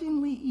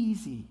surprisingly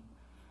easy.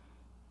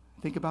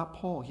 Think about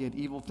Paul. He had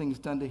evil things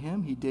done to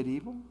him. He did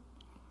evil.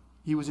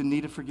 He was in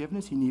need of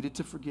forgiveness. He needed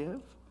to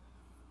forgive.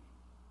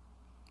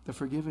 The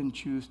forgiven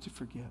choose to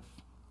forgive.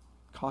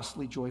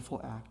 Costly,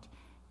 joyful act.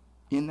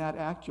 In that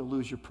act, you'll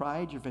lose your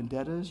pride, your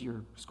vendettas,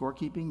 your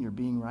scorekeeping, your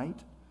being right,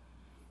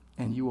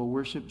 and you will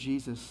worship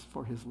Jesus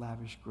for his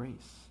lavish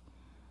grace.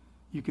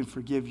 You can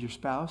forgive your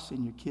spouse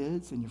and your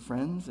kids and your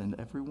friends and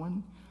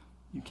everyone.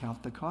 You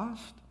count the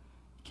cost,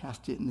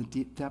 cast it in the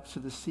deep depths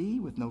of the sea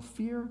with no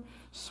fear,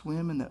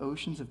 swim in the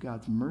oceans of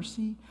God's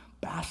mercy,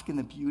 bask in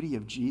the beauty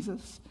of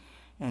Jesus,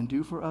 and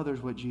do for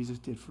others what Jesus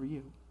did for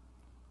you.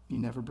 You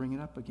never bring it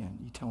up again.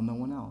 You tell no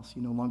one else.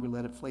 You no longer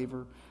let it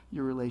flavor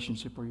your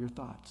relationship or your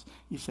thoughts.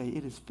 You say,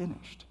 it is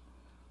finished.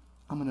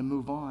 I'm going to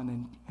move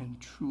on and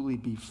truly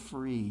be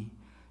free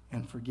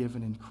and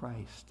forgiven in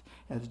Christ.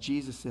 As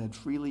Jesus said,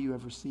 freely you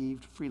have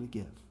received, freely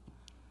give.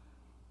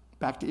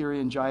 Back to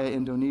Irian Jaya,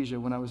 Indonesia,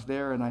 when I was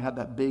there and I had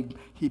that big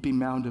heaping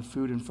mound of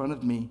food in front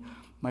of me,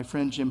 my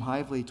friend Jim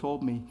Hively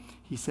told me,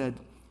 he said,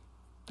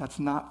 that's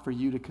not for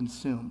you to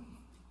consume.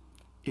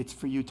 It's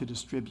for you to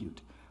distribute.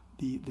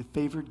 The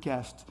favored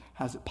guest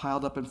has it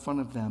piled up in front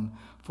of them,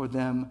 for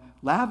them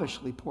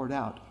lavishly poured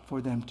out,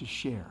 for them to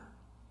share.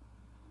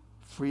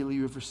 Freely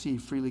you have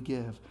received, freely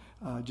give.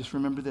 Just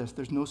remember this,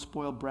 there's no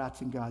spoiled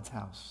brats in God's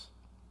house.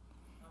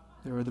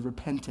 There are the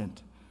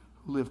repentant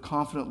who live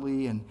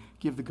confidently and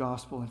give the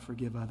gospel and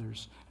forgive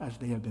others as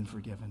they have been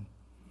forgiven.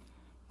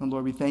 And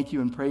Lord, we thank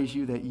you and praise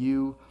you that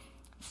you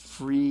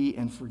free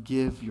and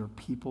forgive your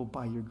people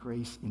by your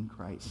grace in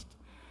Christ.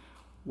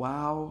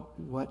 Wow,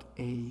 what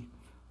a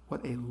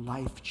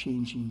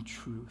life-changing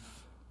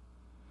truth.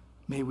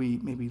 May we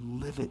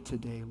live it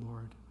today,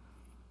 Lord,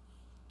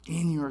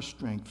 in your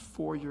strength,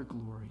 for your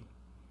glory,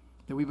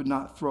 that we would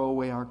not throw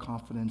away our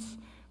confidence,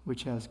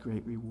 which has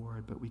great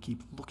reward, but we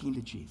keep looking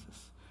to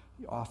Jesus,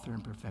 the author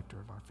and perfecter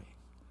of our faith,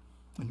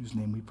 in whose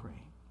name we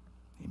pray.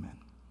 Amen.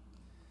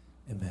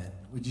 Amen.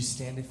 Would you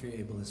stand if you're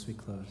able as we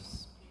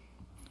close?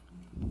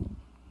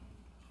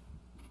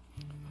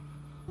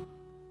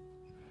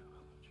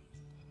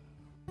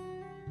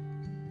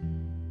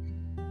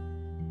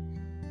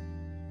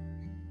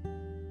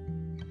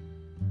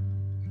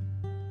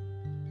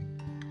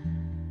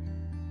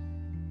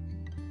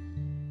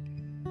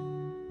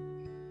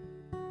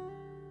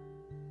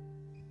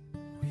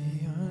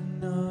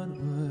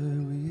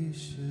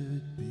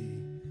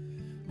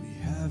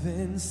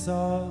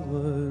 Sought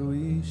what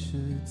we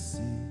should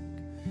seek.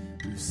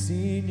 We've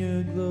seen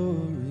your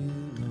glory,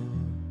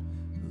 Lord,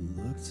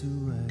 but looked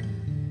away.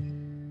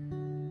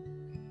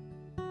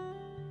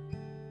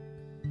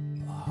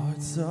 Our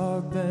hearts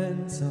are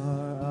bent,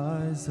 our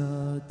eyes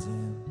are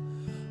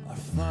dim. Our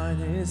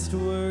finest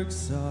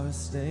works are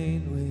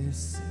stained with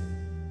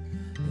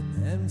sin,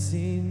 and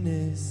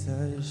emptiness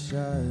has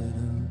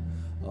shadowed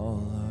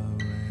all our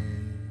ways.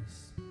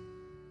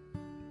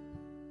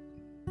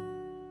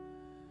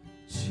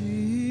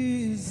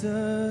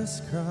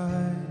 Jesus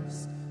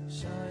Christ,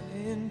 shine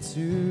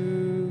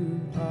into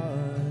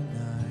our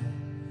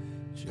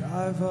night,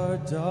 drive our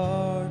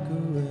dark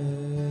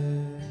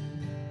away,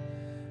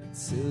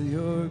 till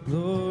your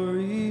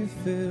glory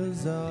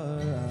fills our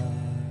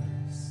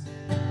eyes.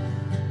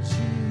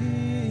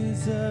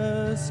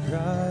 Jesus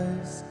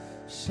Christ,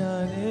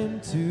 shine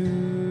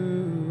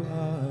into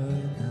our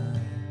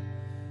night,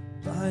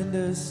 bind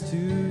us to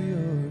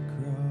your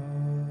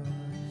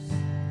cross,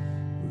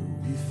 where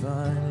we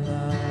find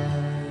life.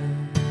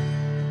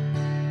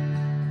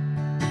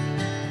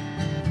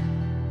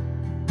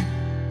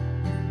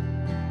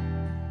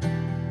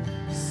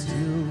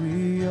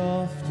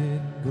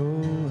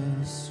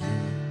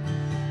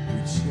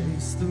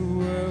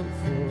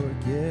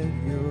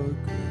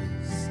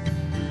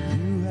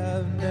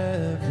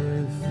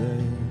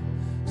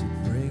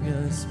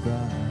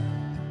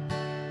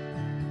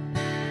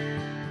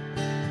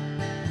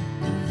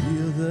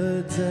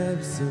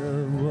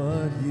 of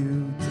what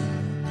you've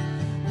done.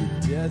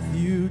 The death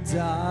you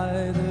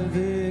died, the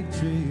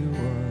victory you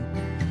won.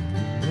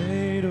 You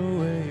made a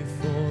way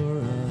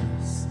for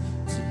us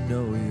to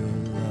know your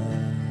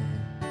love.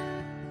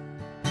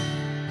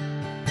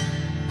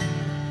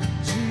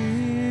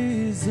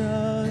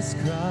 Jesus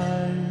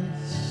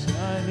Christ,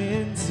 shine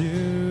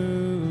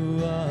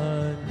into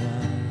our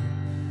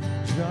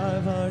night.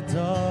 Drive our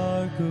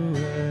dark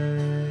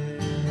away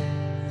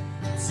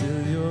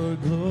till your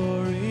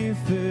glory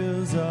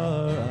fills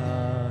our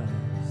eyes.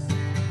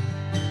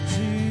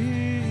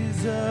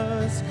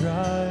 Jesus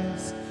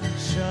Christ,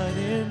 shine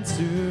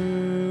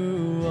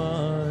into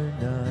our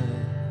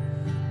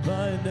night.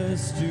 Bind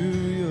us to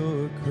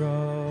your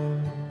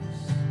cross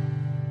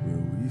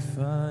where we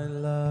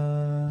find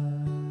life.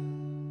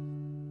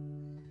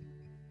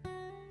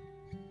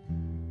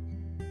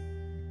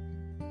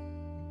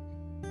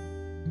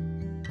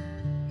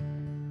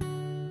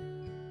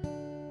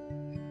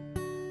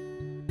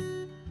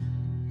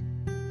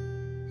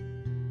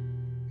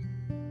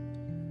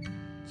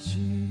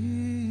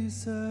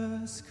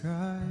 Jesus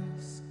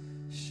Christ,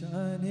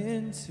 shine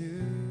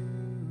into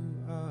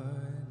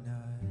our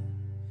night.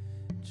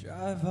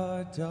 Drive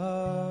our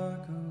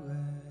dark away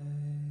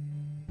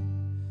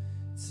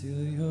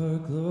till your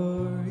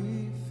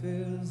glory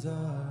fills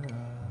our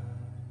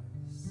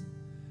eyes.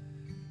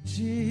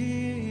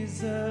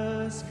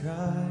 Jesus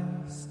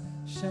Christ,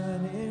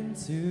 shine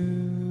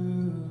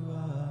into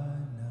our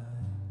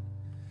night.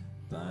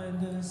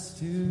 Bind us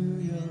to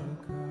your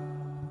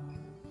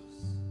cross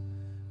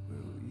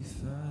where we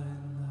find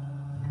life.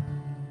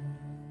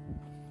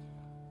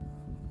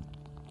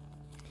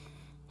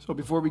 So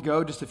before we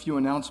go, just a few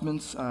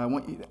announcements. I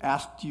want you to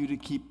ask you to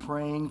keep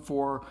praying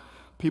for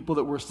people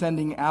that we're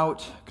sending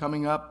out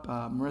coming up.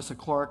 Marissa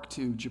Clark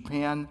to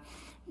Japan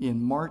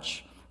in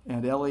March,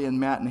 and Ellie and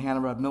Matt and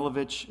Hannah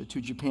Radmilovich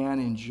to Japan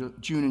in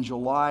June and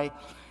July.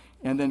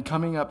 And then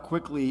coming up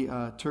quickly,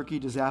 Turkey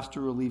disaster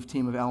relief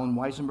team of Alan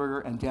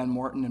Weisenberger and Dan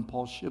Martin and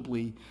Paul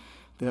Shibley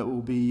that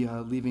will be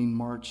leaving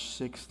March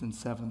 6th and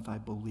 7th, I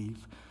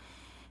believe.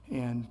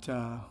 And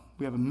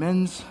we have a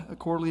men's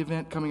quarterly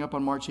event coming up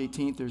on March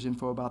 18th. There's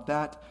info about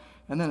that.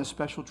 And then a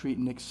special treat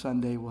next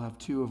Sunday. We'll have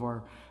two of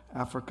our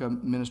Africa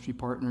ministry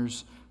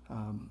partners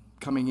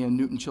coming in,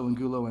 Newton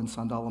Chilangulo and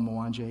Sandala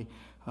Mwanje.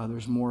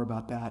 There's more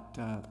about that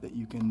that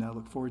you can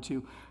look forward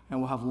to. And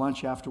we'll have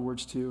lunch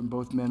afterwards, too. And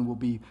both men will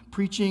be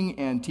preaching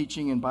and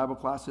teaching in Bible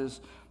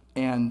classes.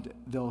 And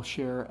they'll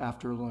share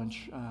after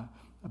lunch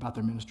about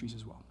their ministries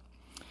as well.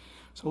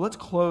 So let's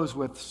close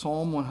with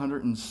Psalm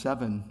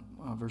 107,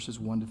 verses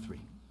 1 to 3.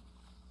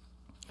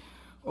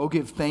 Oh,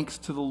 give thanks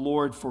to the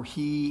Lord, for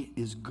he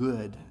is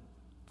good,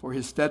 for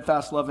his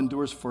steadfast love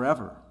endures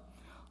forever.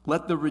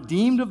 Let the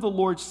redeemed of the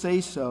Lord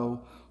say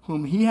so,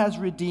 whom he has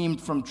redeemed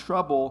from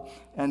trouble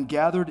and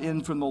gathered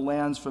in from the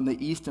lands from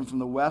the east and from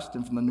the west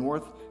and from the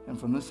north and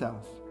from the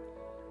south.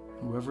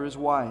 Whoever is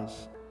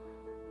wise,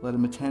 let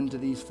him attend to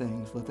these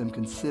things. Let them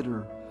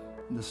consider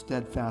the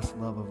steadfast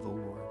love of the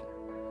Lord.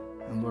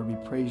 And Lord, we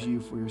praise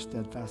you for your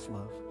steadfast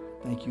love.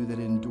 Thank you that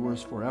it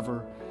endures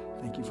forever.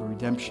 Thank you for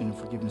redemption and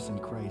forgiveness in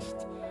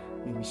Christ.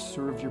 May we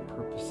serve your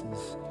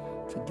purposes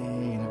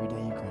today and every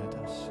day you grant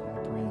us. I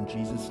pray in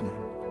Jesus' name.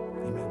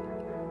 Amen.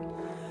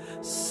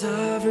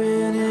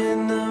 Sovereign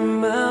in the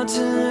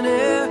mountain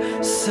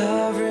air,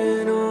 sovereign